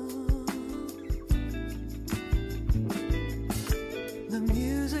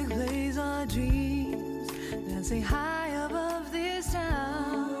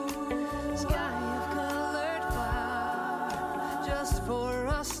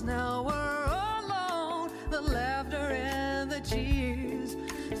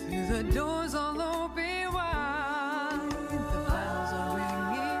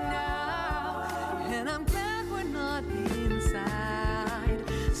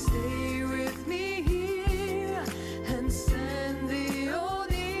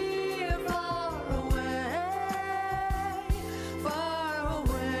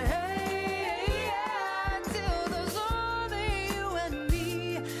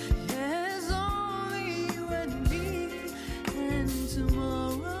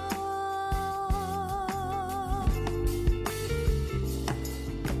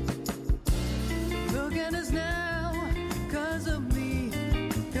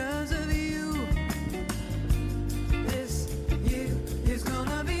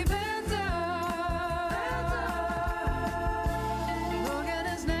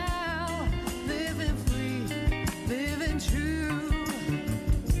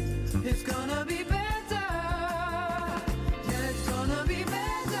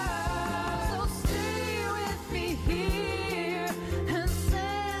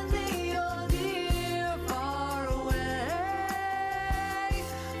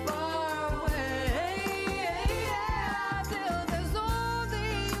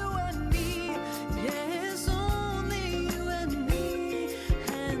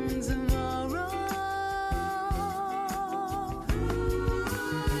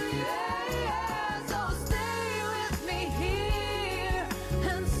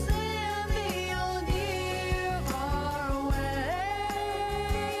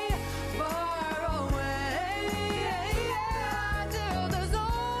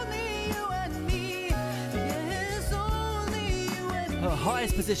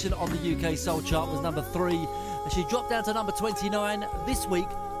 highest position on the UK Soul Chart was number 3, and she dropped down to number 29 this week,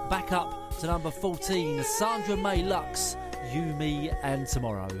 back up to number 14. Sandra May Lux, You, Me and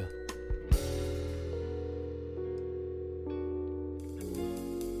Tomorrow.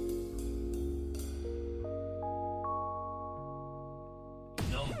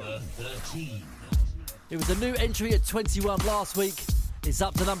 Number 13. It was a new entry at 21 last week. It's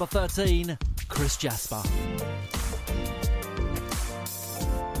up to number 13, Chris Jasper.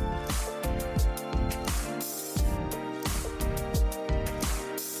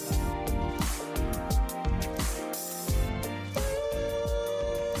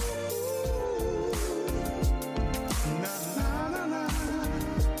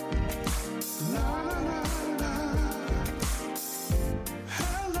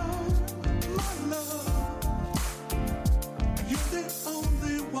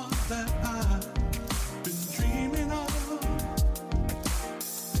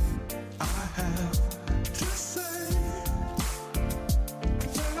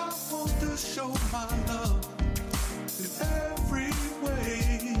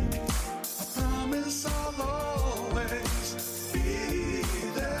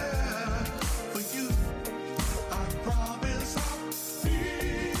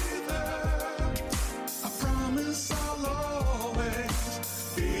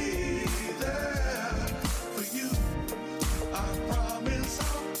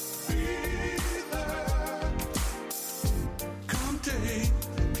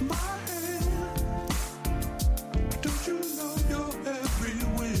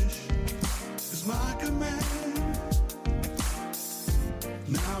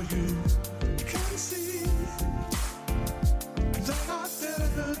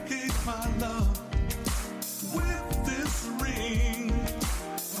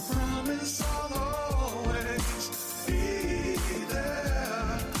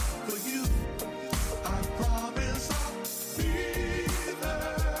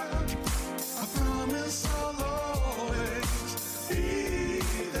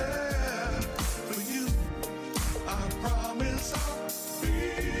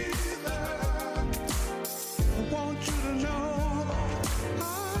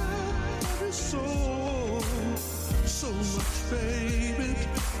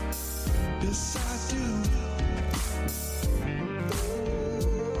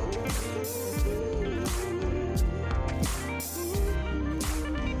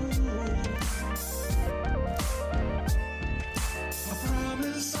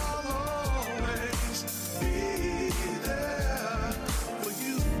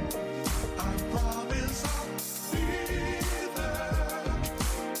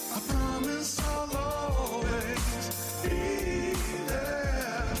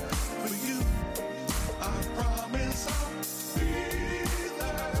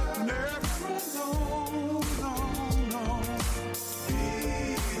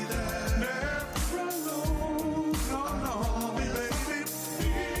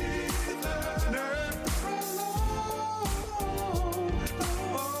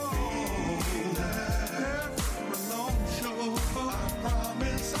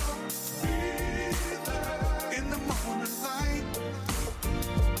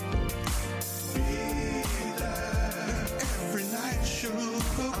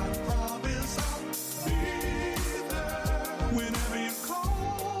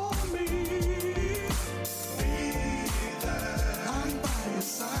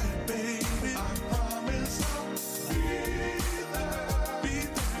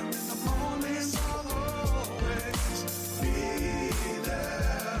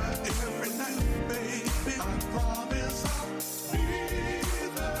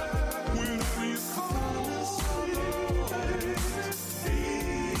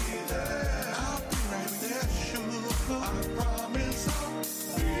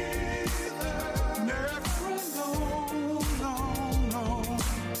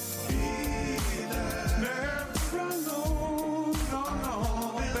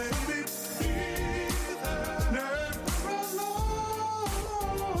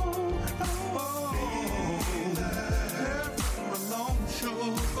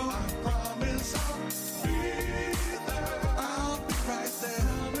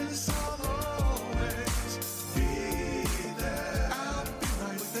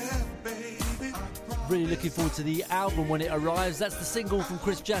 Really looking forward to the album when it arrives. That's the single from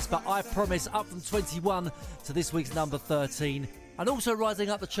Chris Jasper, I Promise, up from 21 to this week's number 13. And also rising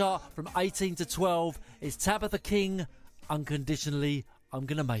up the chart from 18 to 12 is Tabitha King, Unconditionally, I'm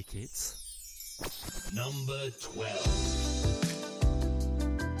Gonna Make It. Number 12.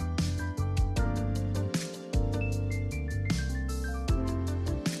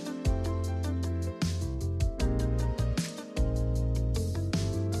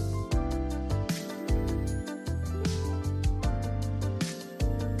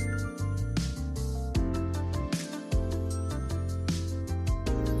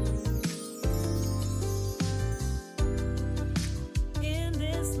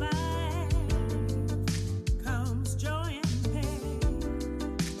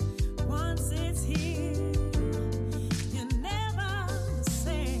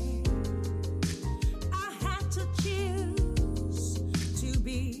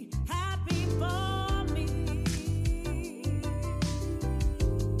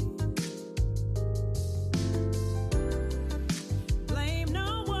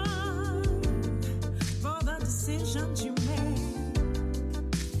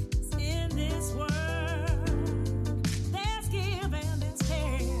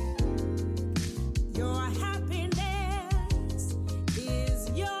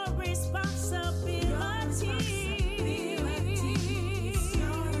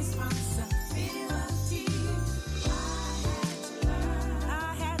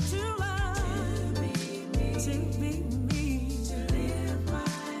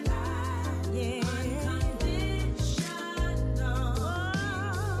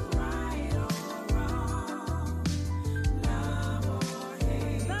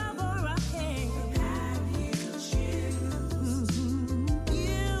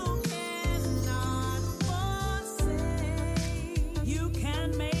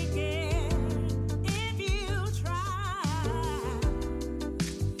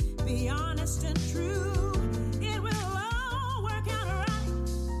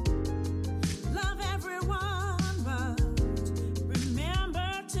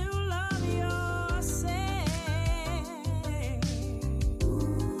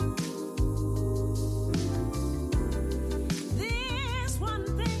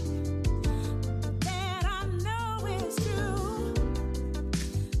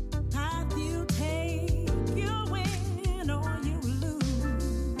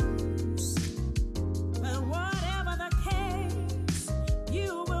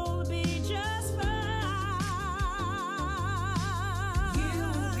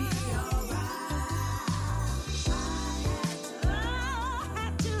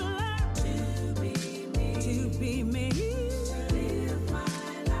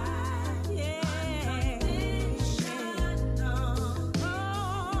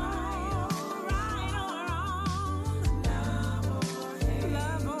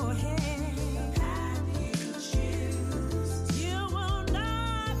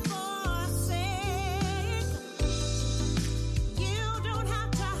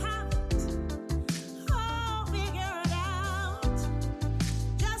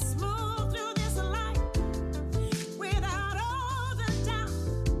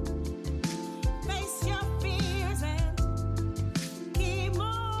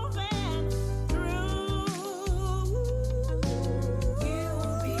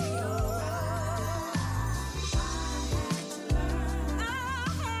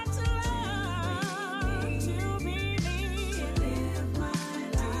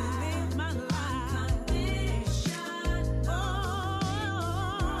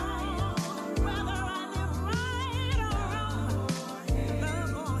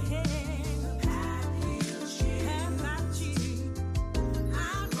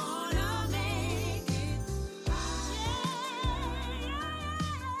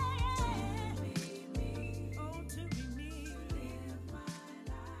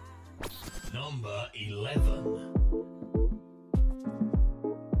 11.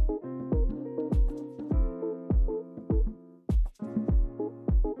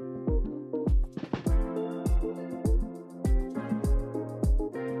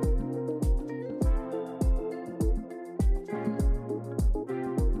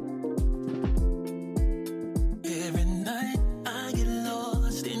 Every night I get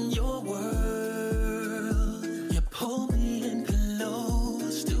lost in your world. You pull me in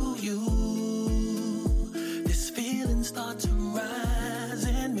close to you. This feeling starts to rise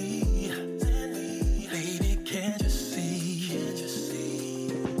in me. Baby, can't you see?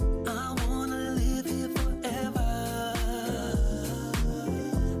 I wanna live here forever.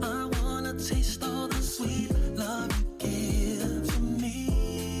 I wanna taste all the sweet love you give to me.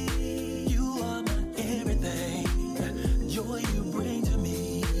 You are my everything, joy you bring to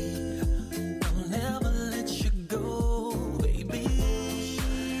me. I'll never let you go, baby.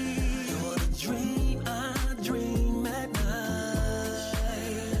 You're the dream I dream at night.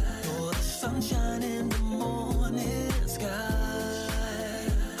 You're the sunshine in the morning sky.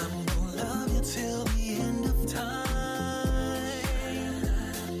 I'm gonna love you till the end of time,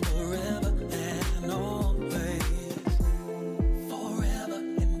 forever and always, forever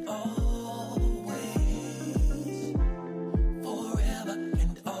and always, forever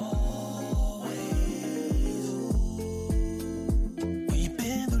and always. We've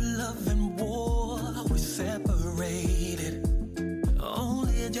been through love and war, we separated,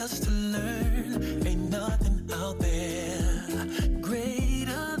 only just to learn ain't nothing out there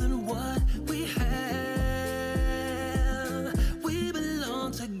greater than what we have. We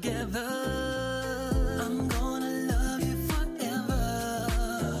belong together. I'm gonna love you forever.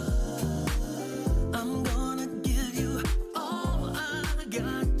 I'm gonna give you all I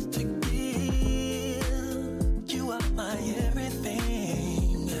got to give. You are my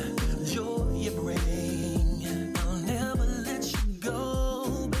everything, joy you bring. I'll never let you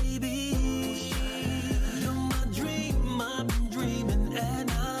go, baby. You're my dream, I've been dreaming at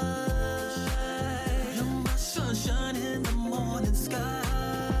night. You're my sunshine in the morning sky.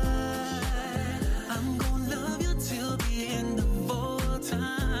 I'm gonna love you till the end of all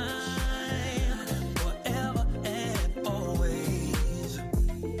time, forever and always,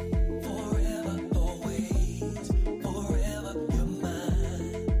 forever, always, forever you're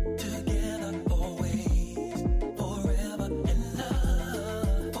mine, together always, forever in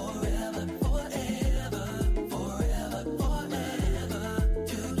love, forever, forever, forever, forever,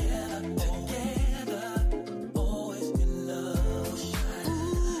 together, always in love.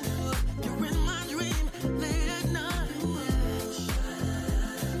 Ooh, you're in my dream late at night.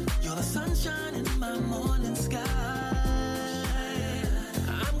 You're the sunshine in my morning sky.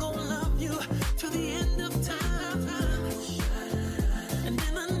 I'm gonna love you to the end of time. And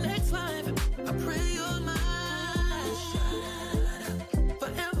in the next life, I pray you're mine.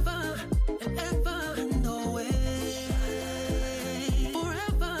 Forever and ever and always.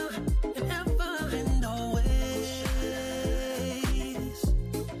 Forever and ever and always.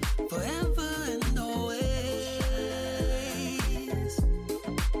 Forever and always.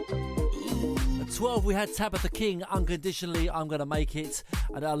 At 12, we had Tabitha King, Unconditionally, I'm Gonna Make It.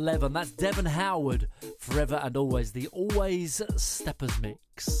 And at 11, that's Devon Howard, Forever and Always, the Always Steppers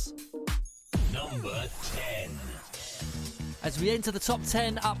mix. Number 10. As we enter the top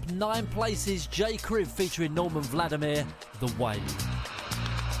 10, up 9 places, J. Crib featuring Norman Vladimir, The Way.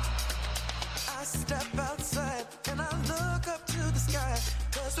 I step outside and I look up to the sky,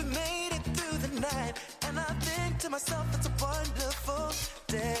 'cause we made it through the night. And I think to myself, it's a wonderful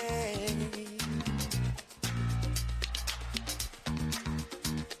day.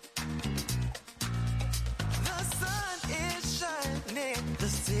 The sun is shining, the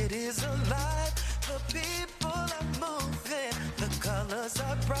city's alive, the people are moving, the colors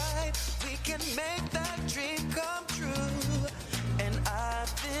are bright. We can make that dream come true, and I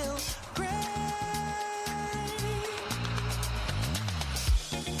feel great.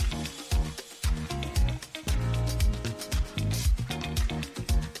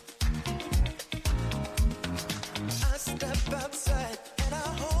 I step outside and I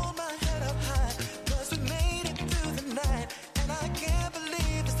hold my head up high, 'cause we made it through the night, and I can't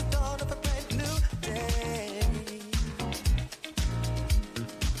believe it's the dawn of a brand new day.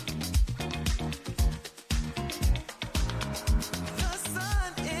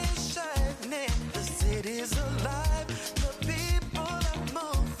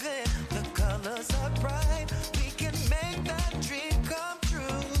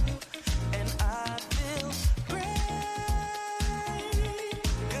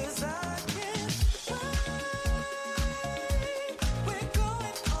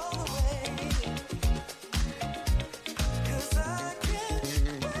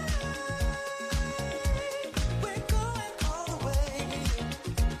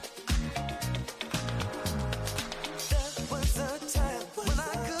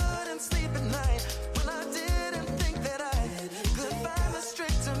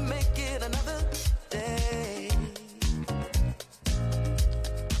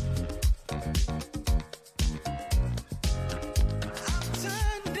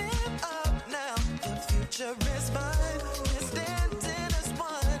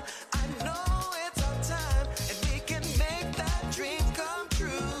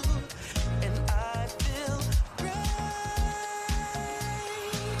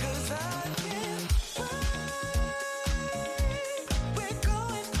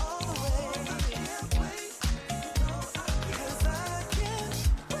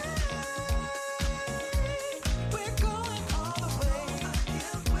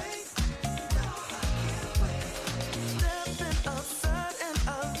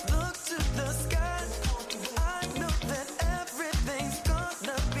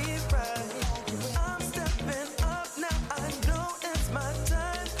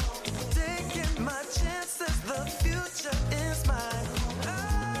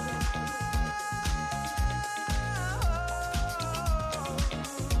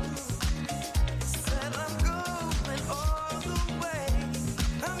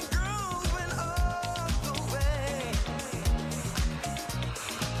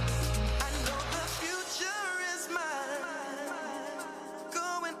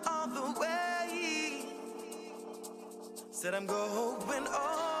 Said I'm going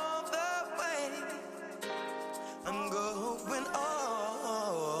all the way. I'm going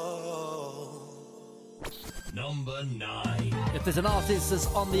all. Number 9. If there's an artist that's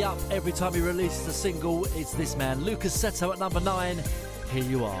on the up every time he releases a single, it's this man, Lucas Seto at number 9. Here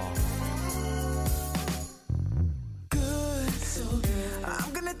you are. Good, so good.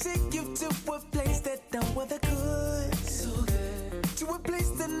 I'm gonna take you to a place that no other could. So good. To a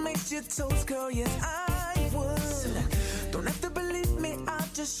place that makes your toes curl, yes I would. So don't have to believe me, I'll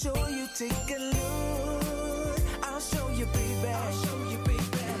just show you. Take a look. I'll show you, baby. I'll show you, baby.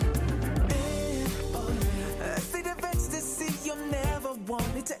 State of ecstasy, you'll never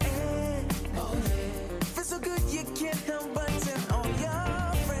want it to end. Oh, yeah. Feel so good you can't help but tell all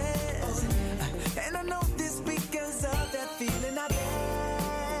your friends. And I know this because of that feeling I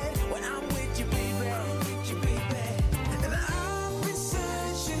get when I'm with you, baby. And I've been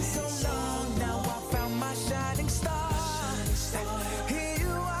searching so long, now I found my shining star. Here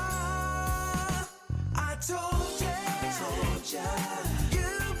you are. I told you. You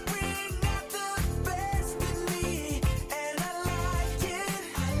bring out the best in me, and I like it.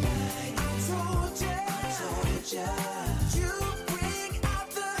 I told you. You bring out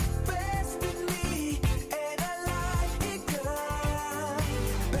the best in me, and I like it, girl.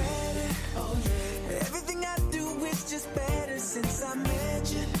 Better. Oh yeah. Everything I do is just better since I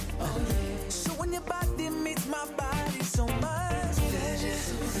met you. Oh yeah. So when your body meets my body, so much pleasure.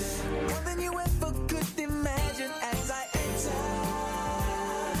 More than you ever could imagine as I enter.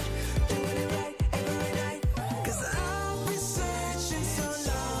 Doing it right every night. 'Cause I've been searching so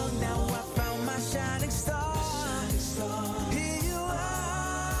long, now I found my shining star. Here you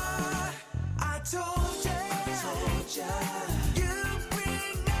are. I told you. You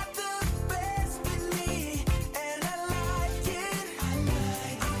bring out the best in me, and I like it. I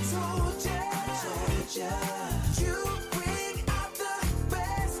told you. You bring out the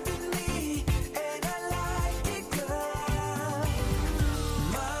best in me, and I like it, girl.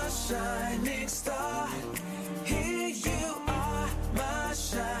 My shining star. Here you are, my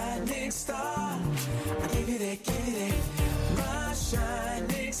shining star. I give you that, my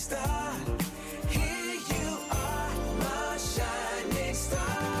shining star. Here you are, my shining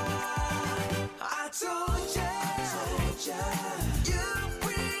star. I told you. You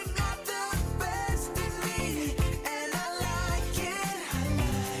bring out the best in me, and I like it.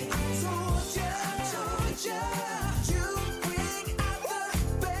 I told you. You bring out the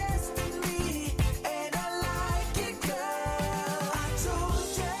best in me, and I like it, girl. I told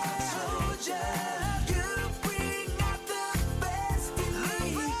you. You bring out the best in me,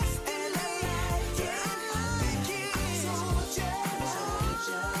 and I like it. I told you.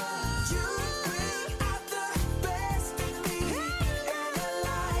 You bring out the best in me, and I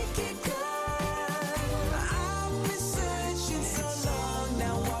like it, girl. I've been searching so long,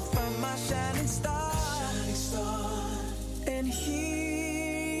 now I found my shining star. And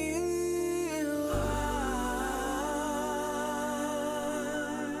here you are.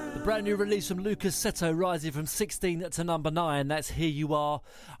 The brand new release from Lucas Seto, rising from 16 to number 9. That's Here You Are.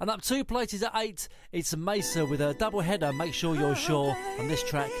 And up 2 places at 8, it's Mesa with a double header, Make Sure You're Sure. And this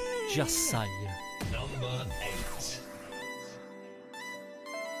track, Just Say. Number 8.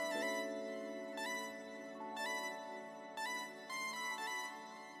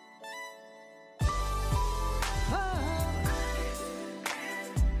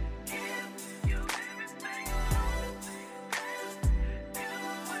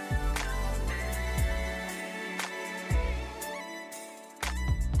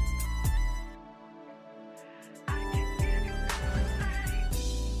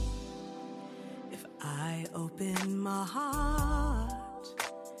 If I opened my heart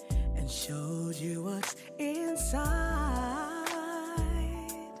and showed you what's inside,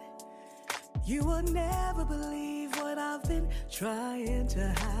 you would never believe what I've been trying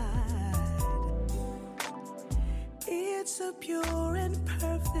to hide. It's a pure and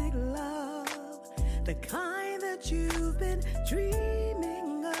perfect love, the kind that you've been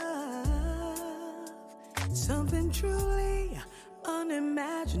dreaming of. Something truly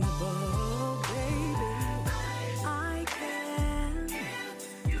unimaginable, baby. I can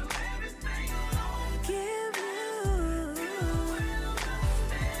give you everything you want. Give you.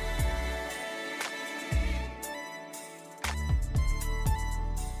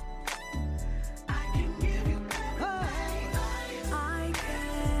 I can give you everything. I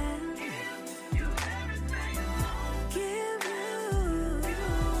can give you everything you want. Give you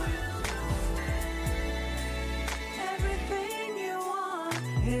everything you want,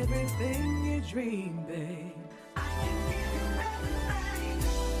 everything you dream, babe. I can give you everything.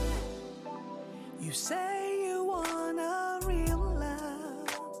 You say you want want a real love.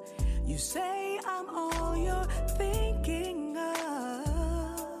 You say I'm all you're thinking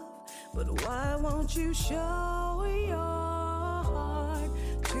of, but why won't you show your heart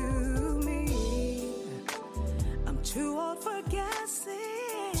to me? I'm too old for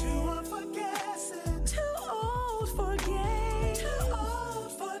guessing. Too old for guessing. Too old for games. Too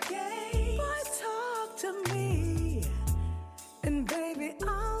old for games. Boy, talk to me, and baby,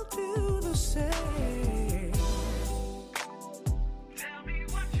 I'll do the same. Tell me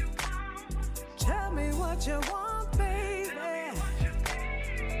what you want. Tell me what you want, baby.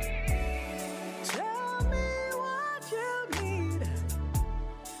 Tell me what you need.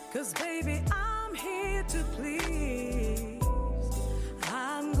 'Cause baby, I'm here to please.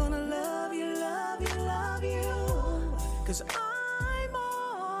 I'm gonna love you, love you, love you. 'Cause I'm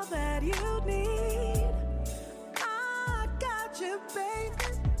all that you need. I got you, baby.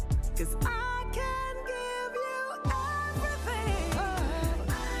 'Cause I can give you everything.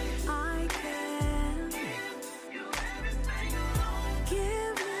 I can give you everything.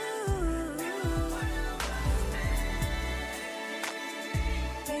 Give you.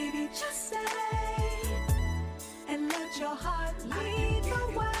 Baby, just say and let your heart lead the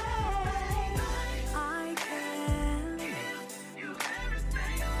way. I can give you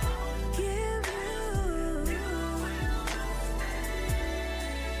everything. Give you.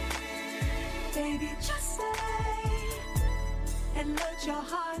 Baby, just say and let your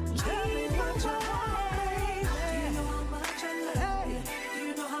heart lead the way. Do you know how much I love you? Do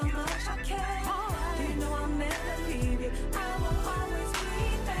you know how much I care? Do you know I'll never leave you? I will always be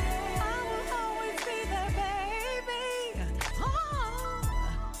there. I will always be there, baby.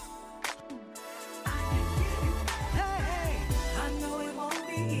 Hey, I know it won't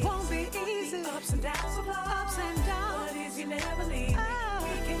be easy. Ups and downs of life. Ups and downs. But if you never leave me,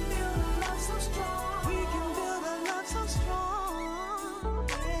 we can build a love so strong. We can build a love so strong.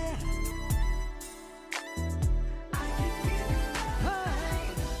 Yeah. I can give you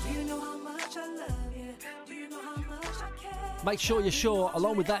love. Do you know how much I love you? Do you know how much I care? Make sure you're sure,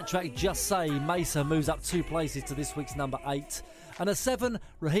 along with that track, Just Say, Mesa moves up 2 places to this week's number 8. And at 7,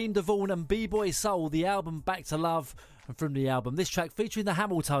 Raheem DeVaughn and B-Boy Soul, the album Back to Love. And from the album, this track featuring the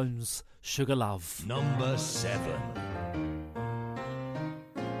Hamiltones, Sugar Love. Number 7.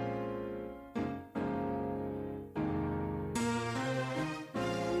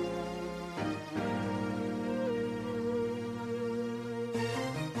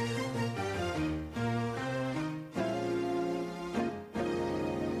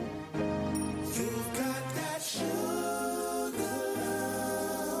 You've got that sugar love.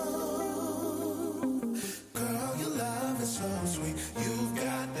 Girl, your love is so sweet. You've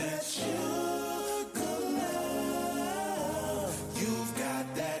got that sugar love. You've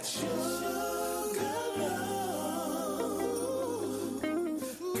got that sugar love.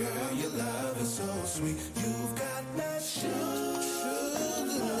 Girl, your love is so sweet. You've got that sugar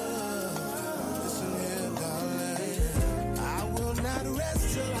love. Listen here, darling. I will not rest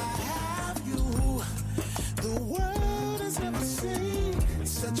till I have you. The world has never seen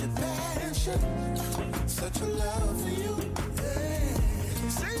such a passion, such a love for you. Yeah.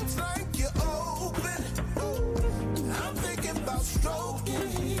 Seems like you're open. I'm thinking about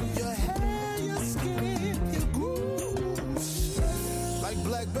stroking your hair, your skin, your grooves. Like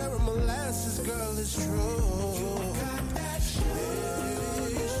blackberry molasses, girl, it's true. You got that sugar.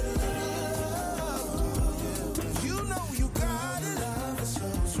 You know you got it. Love is so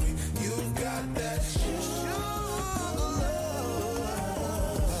sweet. You got that sugar love.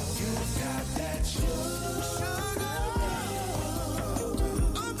 You got that sugar.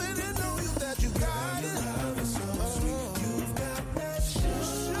 I better know you that you got it. Love is so sweet. You got that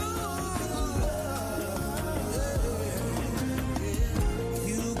sugar love.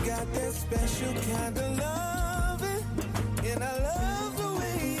 You got that special kind of loving, and I love the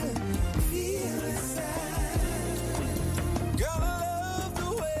way you feel inside. Girl, I love the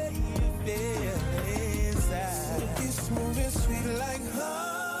way you feel inside. Silky smooth and sweet like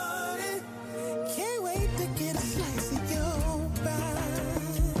honey. Can't wait to get a slice of your pie.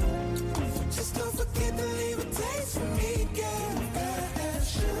 Just don't forget to leave a taste for me, girl. Got that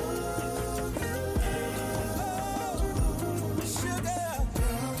sugar love. Sugar.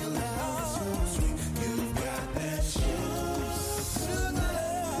 Girl, your love is so sweet. You've got that sugar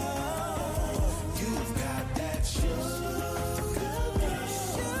love. You've got that sugar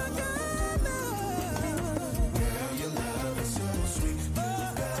love. Girl, your love is so sweet. You've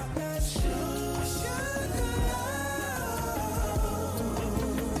got that sugar love.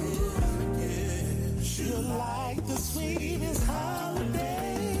 Yeah. You're like the sweetest holiday.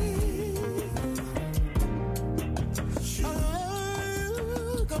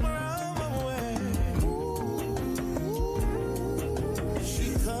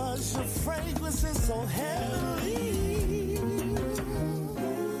 fragrance is so heavenly.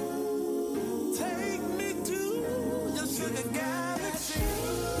 Take me to your sugar galaxy.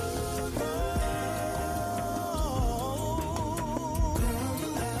 You've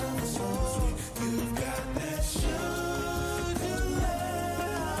got that sugar love.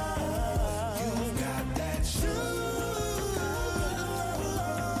 You've got that sugar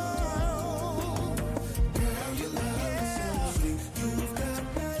love. Girl, your love is so sweet. You've got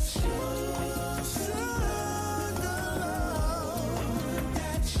that sugar love.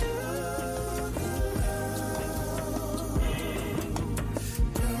 That sugar love.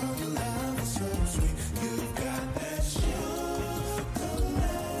 Girl, your love is so sweet. You've got that sugar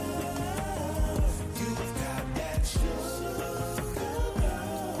love. You've got that sugar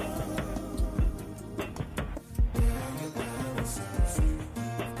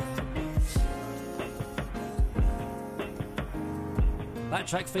That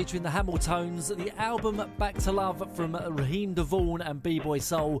track featuring the Hamiltones, the album Back to Love from Raheem DeVaughn and B-Boy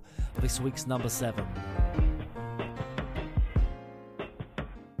Soul, this week's number 7.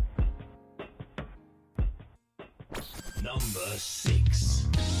 Number 6.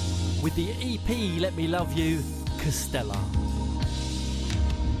 With the EP Let Me Love You, Costella.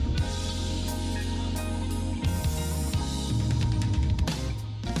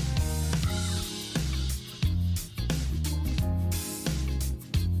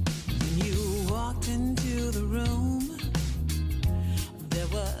 When you walked into the room, there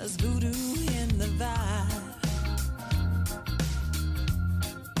was voodoo in the vibe.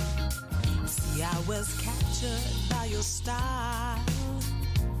 See, I was captured by your style,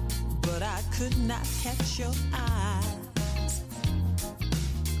 but I could not catch your eyes.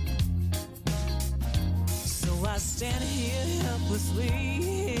 So I stand here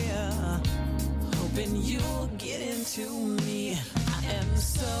helplessly, hoping you'll get into me. I am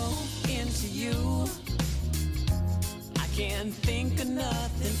so into you, I can't think of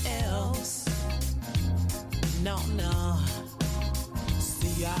nothing else. No, no.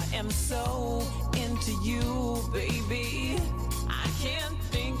 See, I am so into you, baby, I can't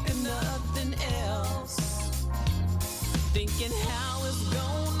think of nothing else. Thinking how it's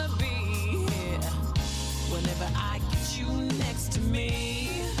gonna be whenever I get you next to me.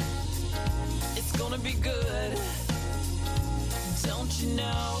 It's gonna be good, don't you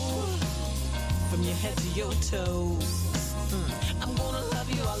know? From your head to your toes, I'm gonna love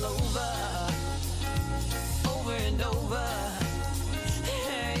you all over, over and over.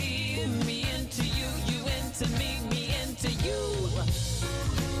 Hey, me into you, you into me, me into you.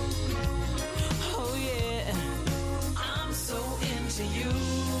 Oh yeah, I'm so into you.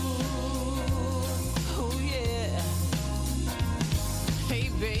 Oh yeah. Hey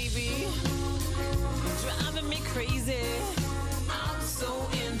baby, you're driving me crazy. I'm so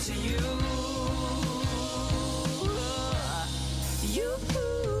into you. You.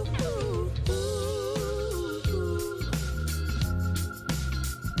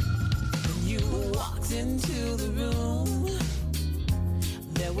 When you walked into the room,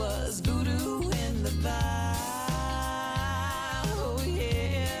 there was voodoo in the vibe. Oh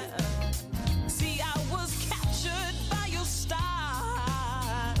yeah. See, I was captured by your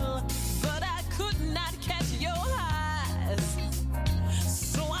style, but I could not catch your eyes.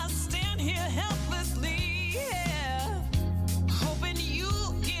 So I stand here helplessly, yeah, hoping you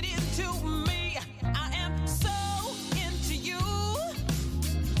get into me. I am so into you,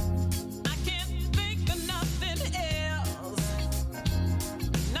 I can't think of nothing else.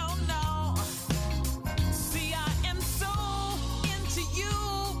 No, no.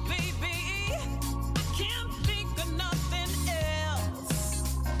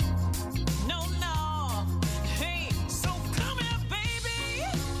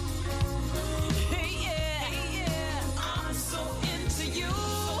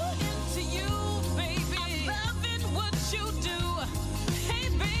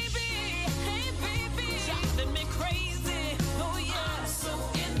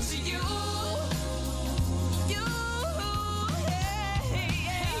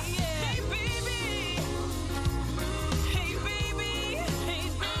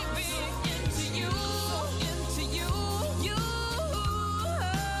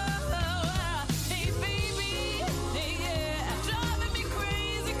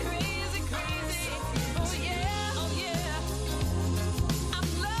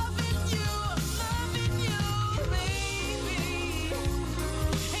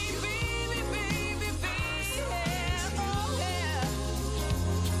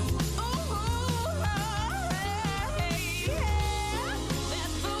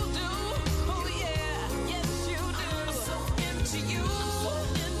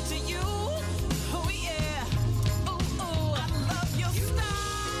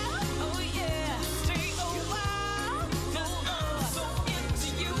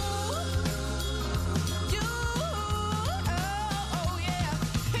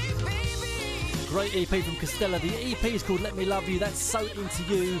 Great EP from Costello. The EP is called Let Me Love You. That's So Into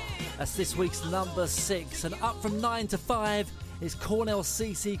You. That's this week's number 6. And up from 9 to 5 is Cornell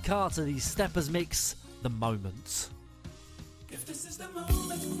CC Carter, the Steppers mix, The Moment. If this is the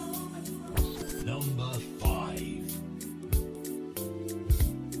moment. Number 5.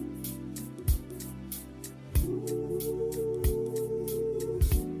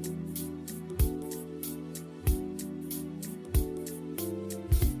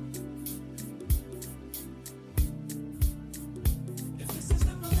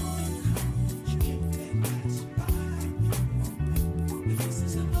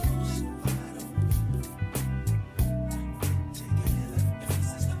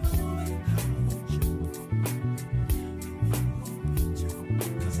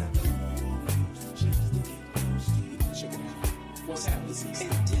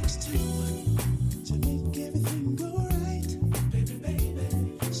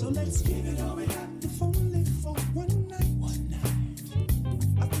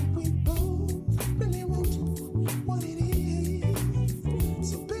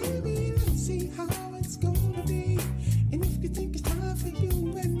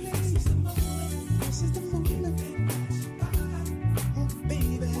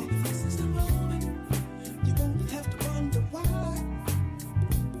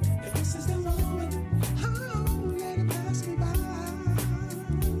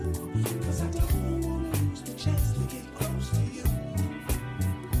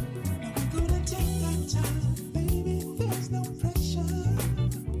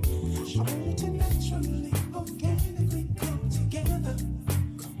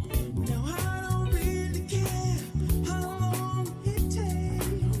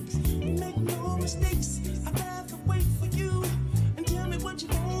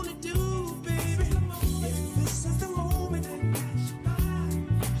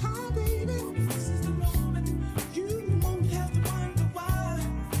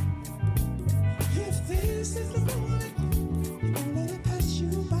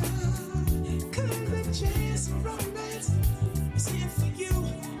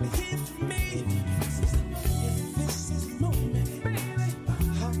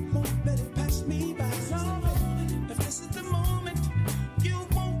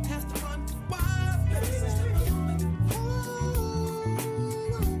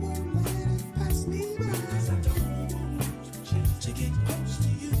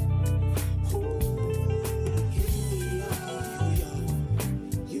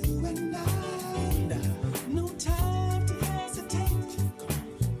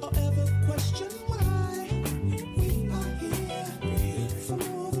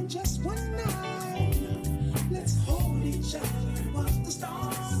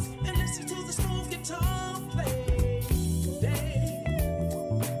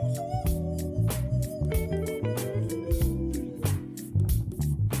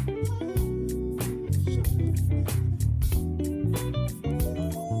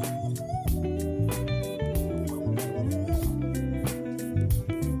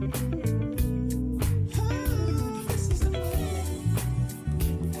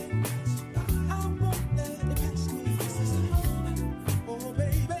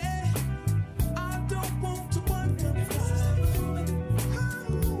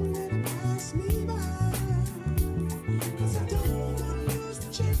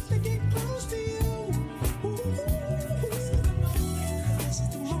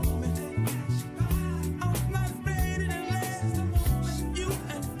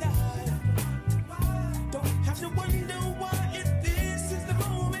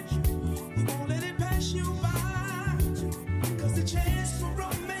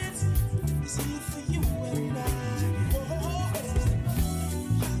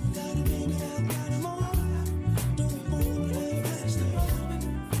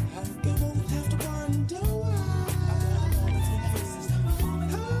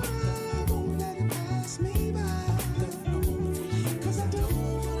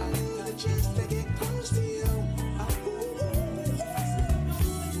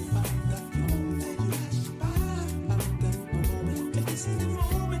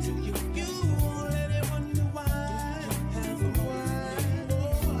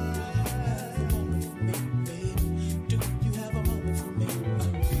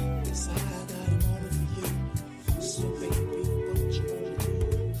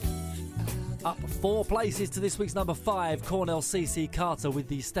 Up 4 places to this week's number 5, Cornell CC Carter with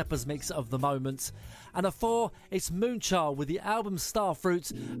the Steppers mix of The Moment. And at 4, it's Moonchild with the album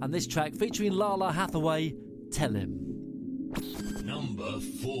Starfruit and this track featuring Lala Hathaway, Tell Him. Number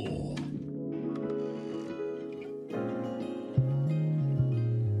 4.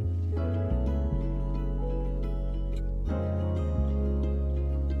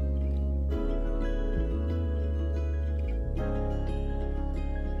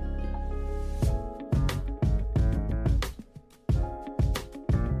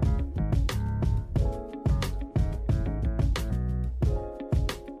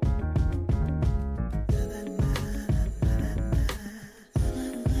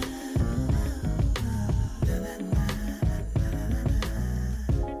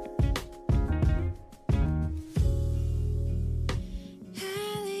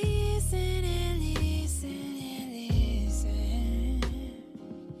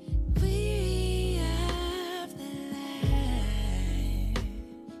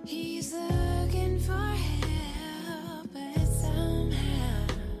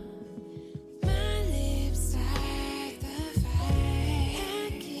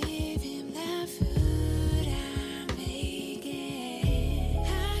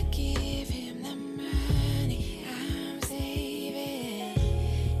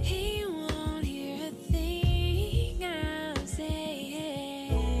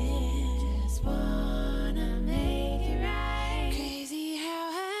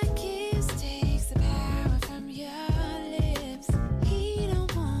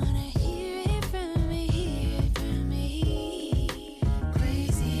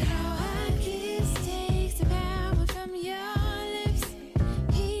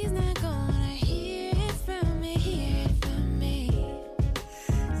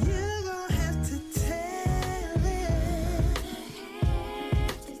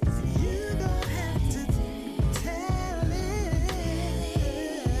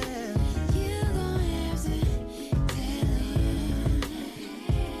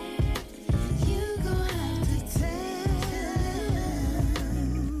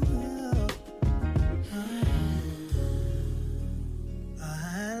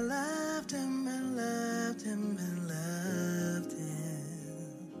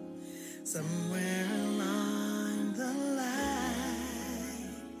 Somewhere along the line,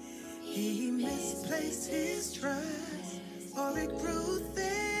 he misplaced his trust, or it grew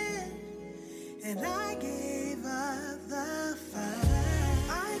thin, and I gave up the fight.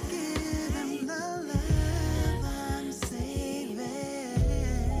 I give him the love I'm saving.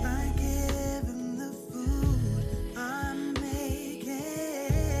 I give him the food I'm making.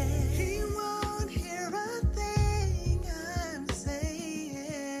 He won't hear a thing I'm saying.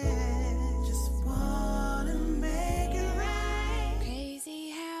 Just wanna make it right. Crazy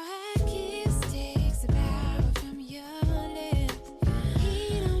how a kiss takes the power from your lips.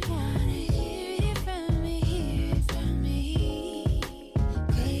 He don't wanna hear it from me, hear it from me.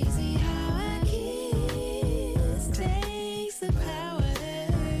 Crazy how a kiss takes the power that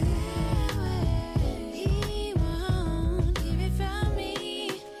he won't hear it from me.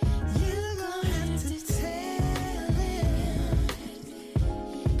 You're gonna have to tell him.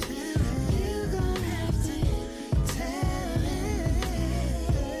 You're gonna have to tell him.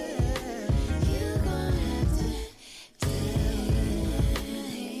 You're gonna have to tell him.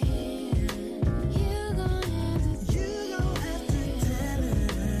 You're gonna have to tell him.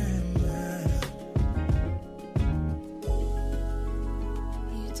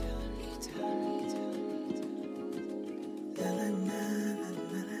 You tell him, you tell him, you tell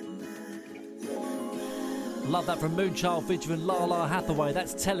Love that from Moonchild featuring Lala Hathaway.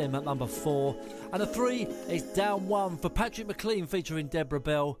 That's Tell Him at number 4. And the 3 is down 1 for Patrick McLean featuring Deborah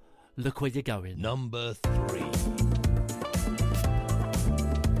Bell. Look where you're going. Number 3.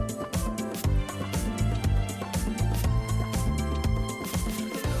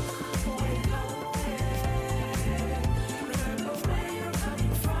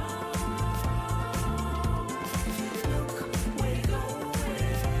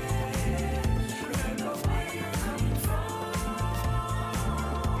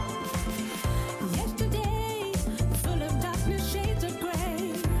 Yesterday, full of darkness, shades of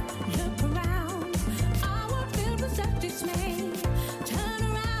gray. Look around,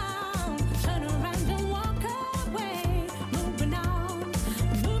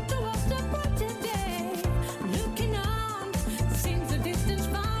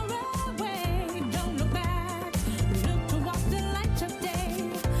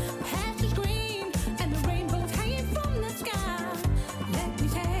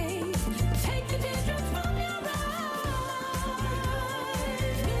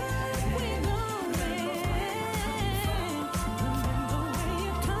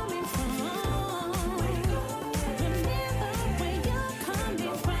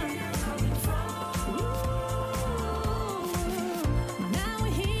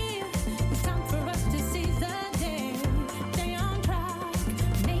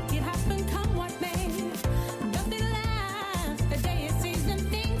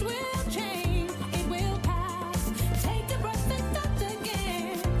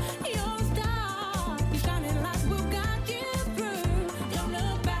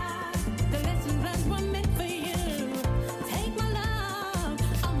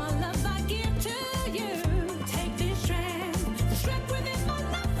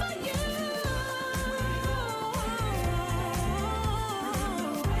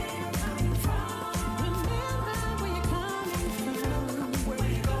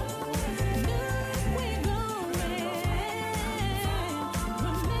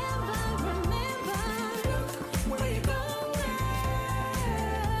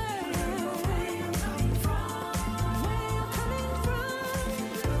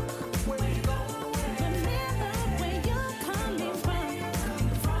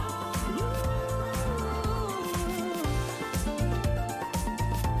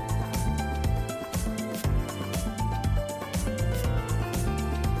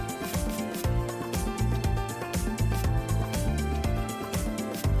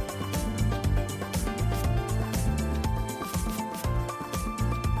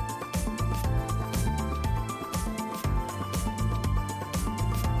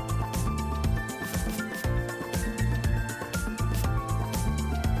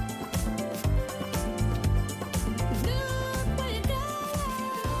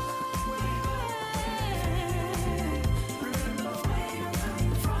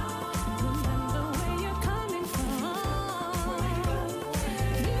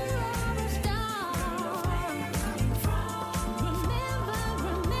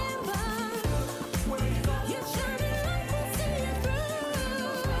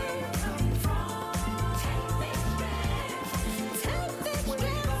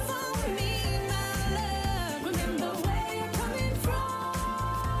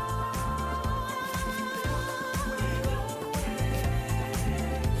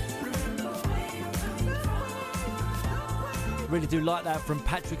 Really do like that from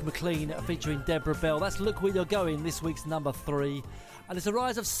Patrick McLean featuring Deborah Bell. That's Look Where You're Going, this week's number 3. And it's a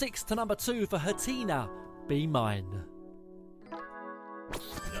rise of 6 to number 2 for Hatina, Be Mine.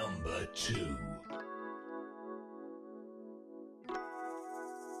 Number 2.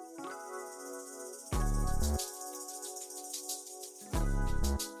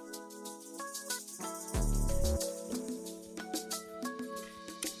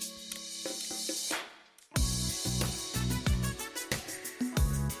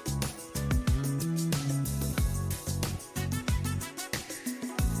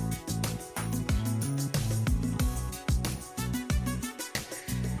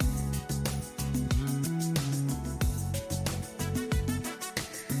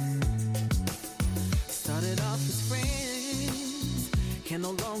 Can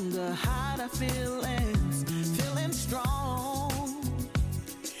no longer hide our feelings, feeling strong.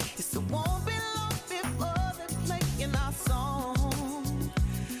 It's the won't be long before they're playing our song.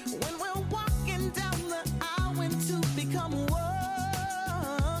 When we're walking down the aisle, when two become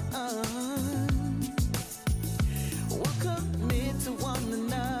one, we'll commit to one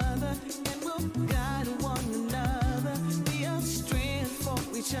another, and we'll guide one another, be a strength for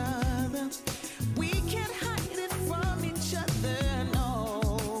each other. We can't hide it from each other.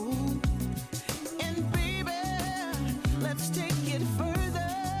 Let's take it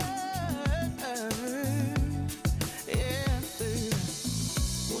further. Yeah.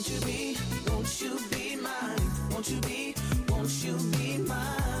 Won't you be mine? Won't you be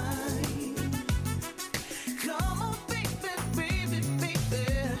mine? Come on, baby, baby, baby.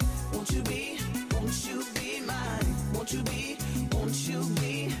 Won't you be mine? Won't you be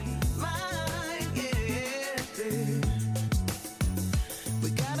mine? Yeah. We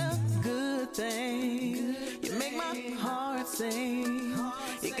got a good thing. You make my heart sing.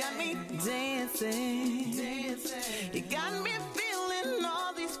 You got me dancing. You got me feeling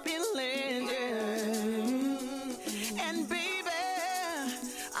all these feelings, yeah. And baby,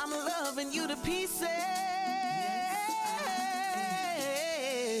 I'm loving you to pieces,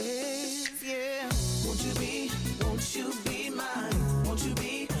 yeah. Won't you be mine? Won't you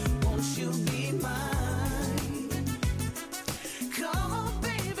be mine? Come on,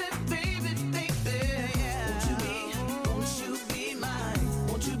 baby, baby, baby, yeah. Won't you be mine?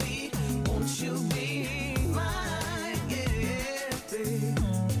 Won't you be mine? Yeah, baby.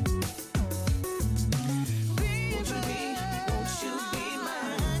 Won't you be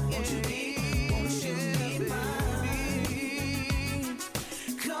mine? Won't you be mine?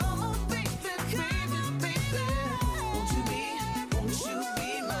 Come on, baby, baby, baby. Won't you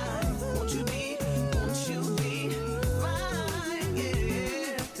be mine? Won't you be mine?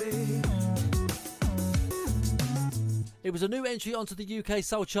 Yeah, baby. It was a new entry onto the UK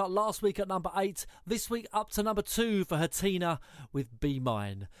Soul Chart last week at number 8. This week up to number 2 for Hatina with Be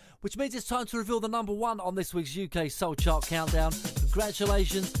Mine. Which means it's time to reveal the number 1 on this week's UK Soul Chart countdown.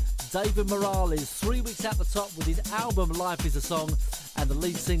 Congratulations, David Morales, 3 weeks at the top with his album Life is a Song and the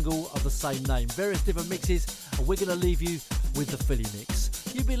lead single of the same name. Various different mixes, and we're going to leave you with the Philly mix.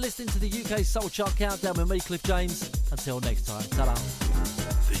 You've been listening to the UK Soul Chart countdown with me, Cliff James. Until next time, ta-da.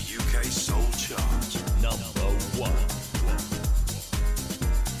 The UK Soul Chart, number 1.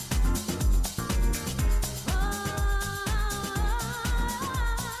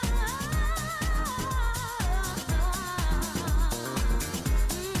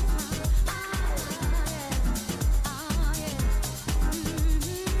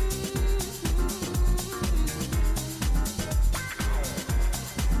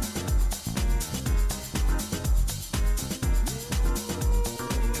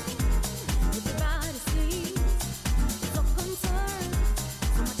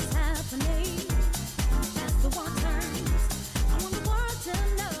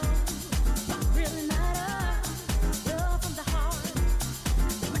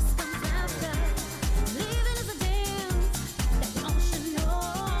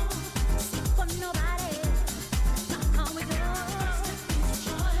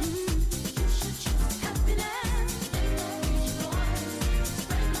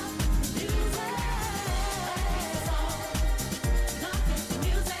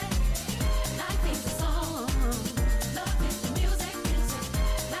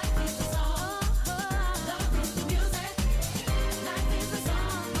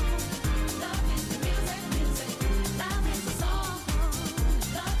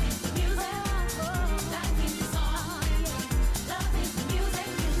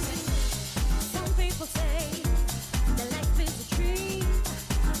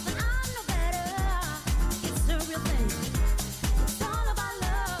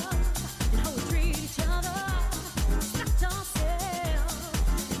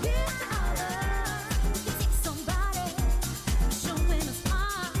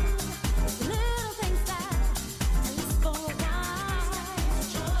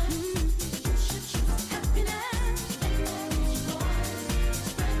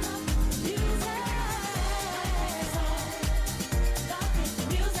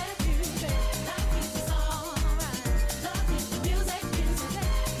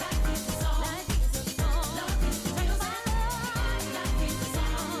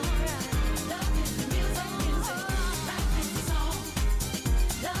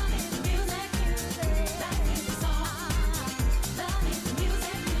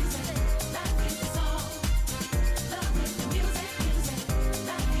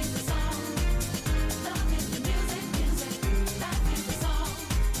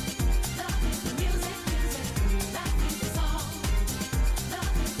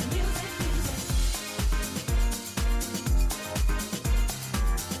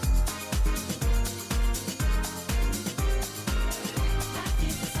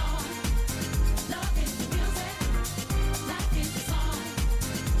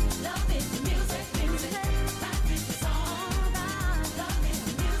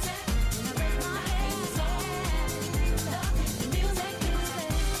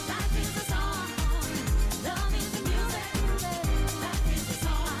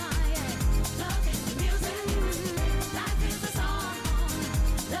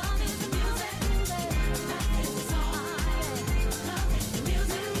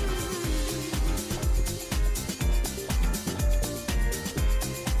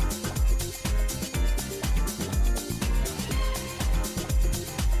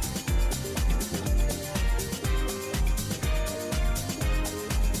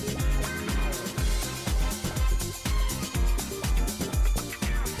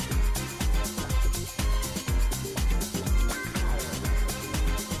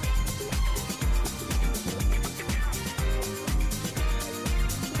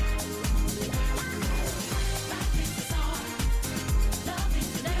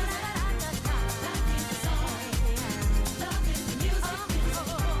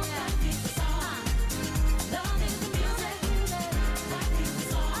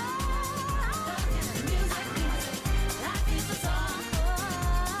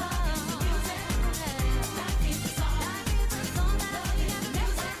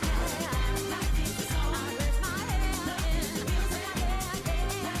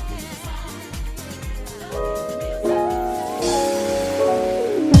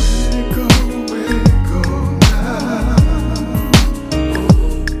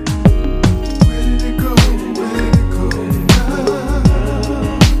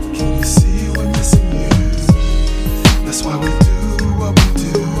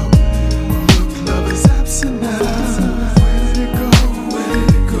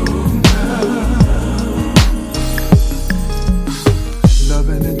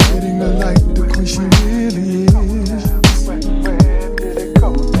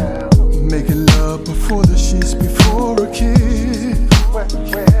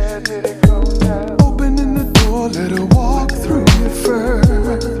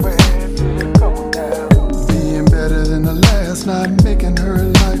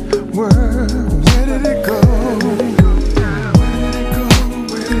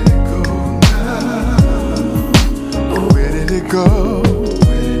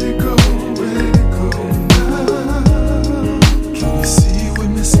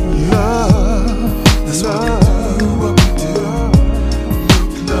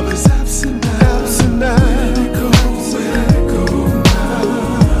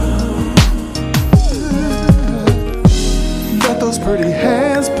 pretty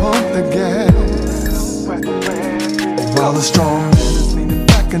hands pump the gas. While the strong man is leaning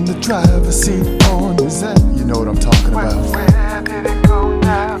back in the driver's seat on his ass. You know what I'm talking about. Where did it go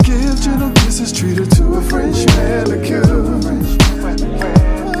now? Give gentle kisses, treat her to a French manicure.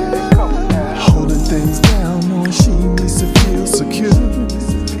 Holding things down, knowing she needs to feel secure.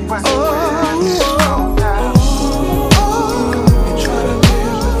 Try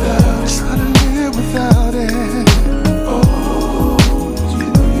to live without it. You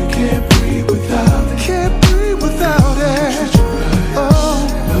know you can't breathe without it. Can't breathe without it.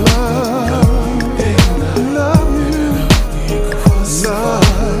 Love you.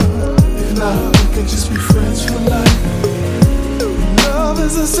 If not, we can just be friends for life. Love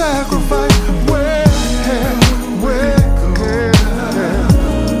is a sacrifice. Where did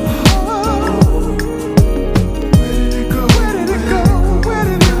it go? Where did it go? Where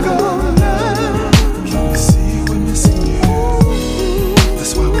did it go now? Can you see we're missing you?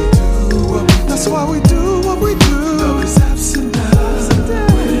 That's why we do what we do. That's why we do what we do. Love is absent now.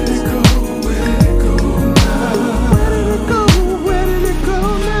 Where did it go? Where did it go now? Where did it go? Where did it go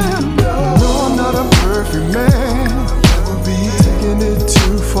now? No, I'm not a perfect man. That would be taking it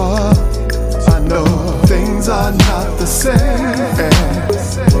too far. I know things are not the same.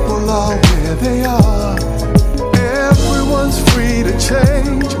 People are where they are. Everyone's free to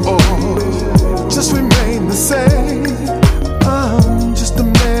change or just remain the same. I'm just a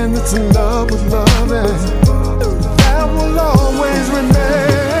man that's in love with love, and that will always remain.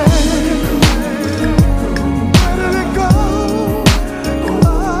 Where did it go?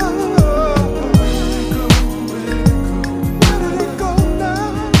 Where did it go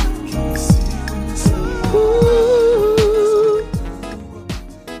now? Can you see when you see?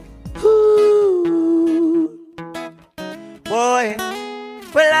 Boy,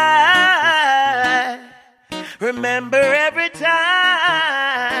 well, I remember every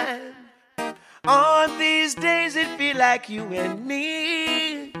time. On these days, it feel like you and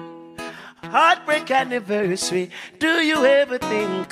me. Heartbreak anniversary. Do you ever think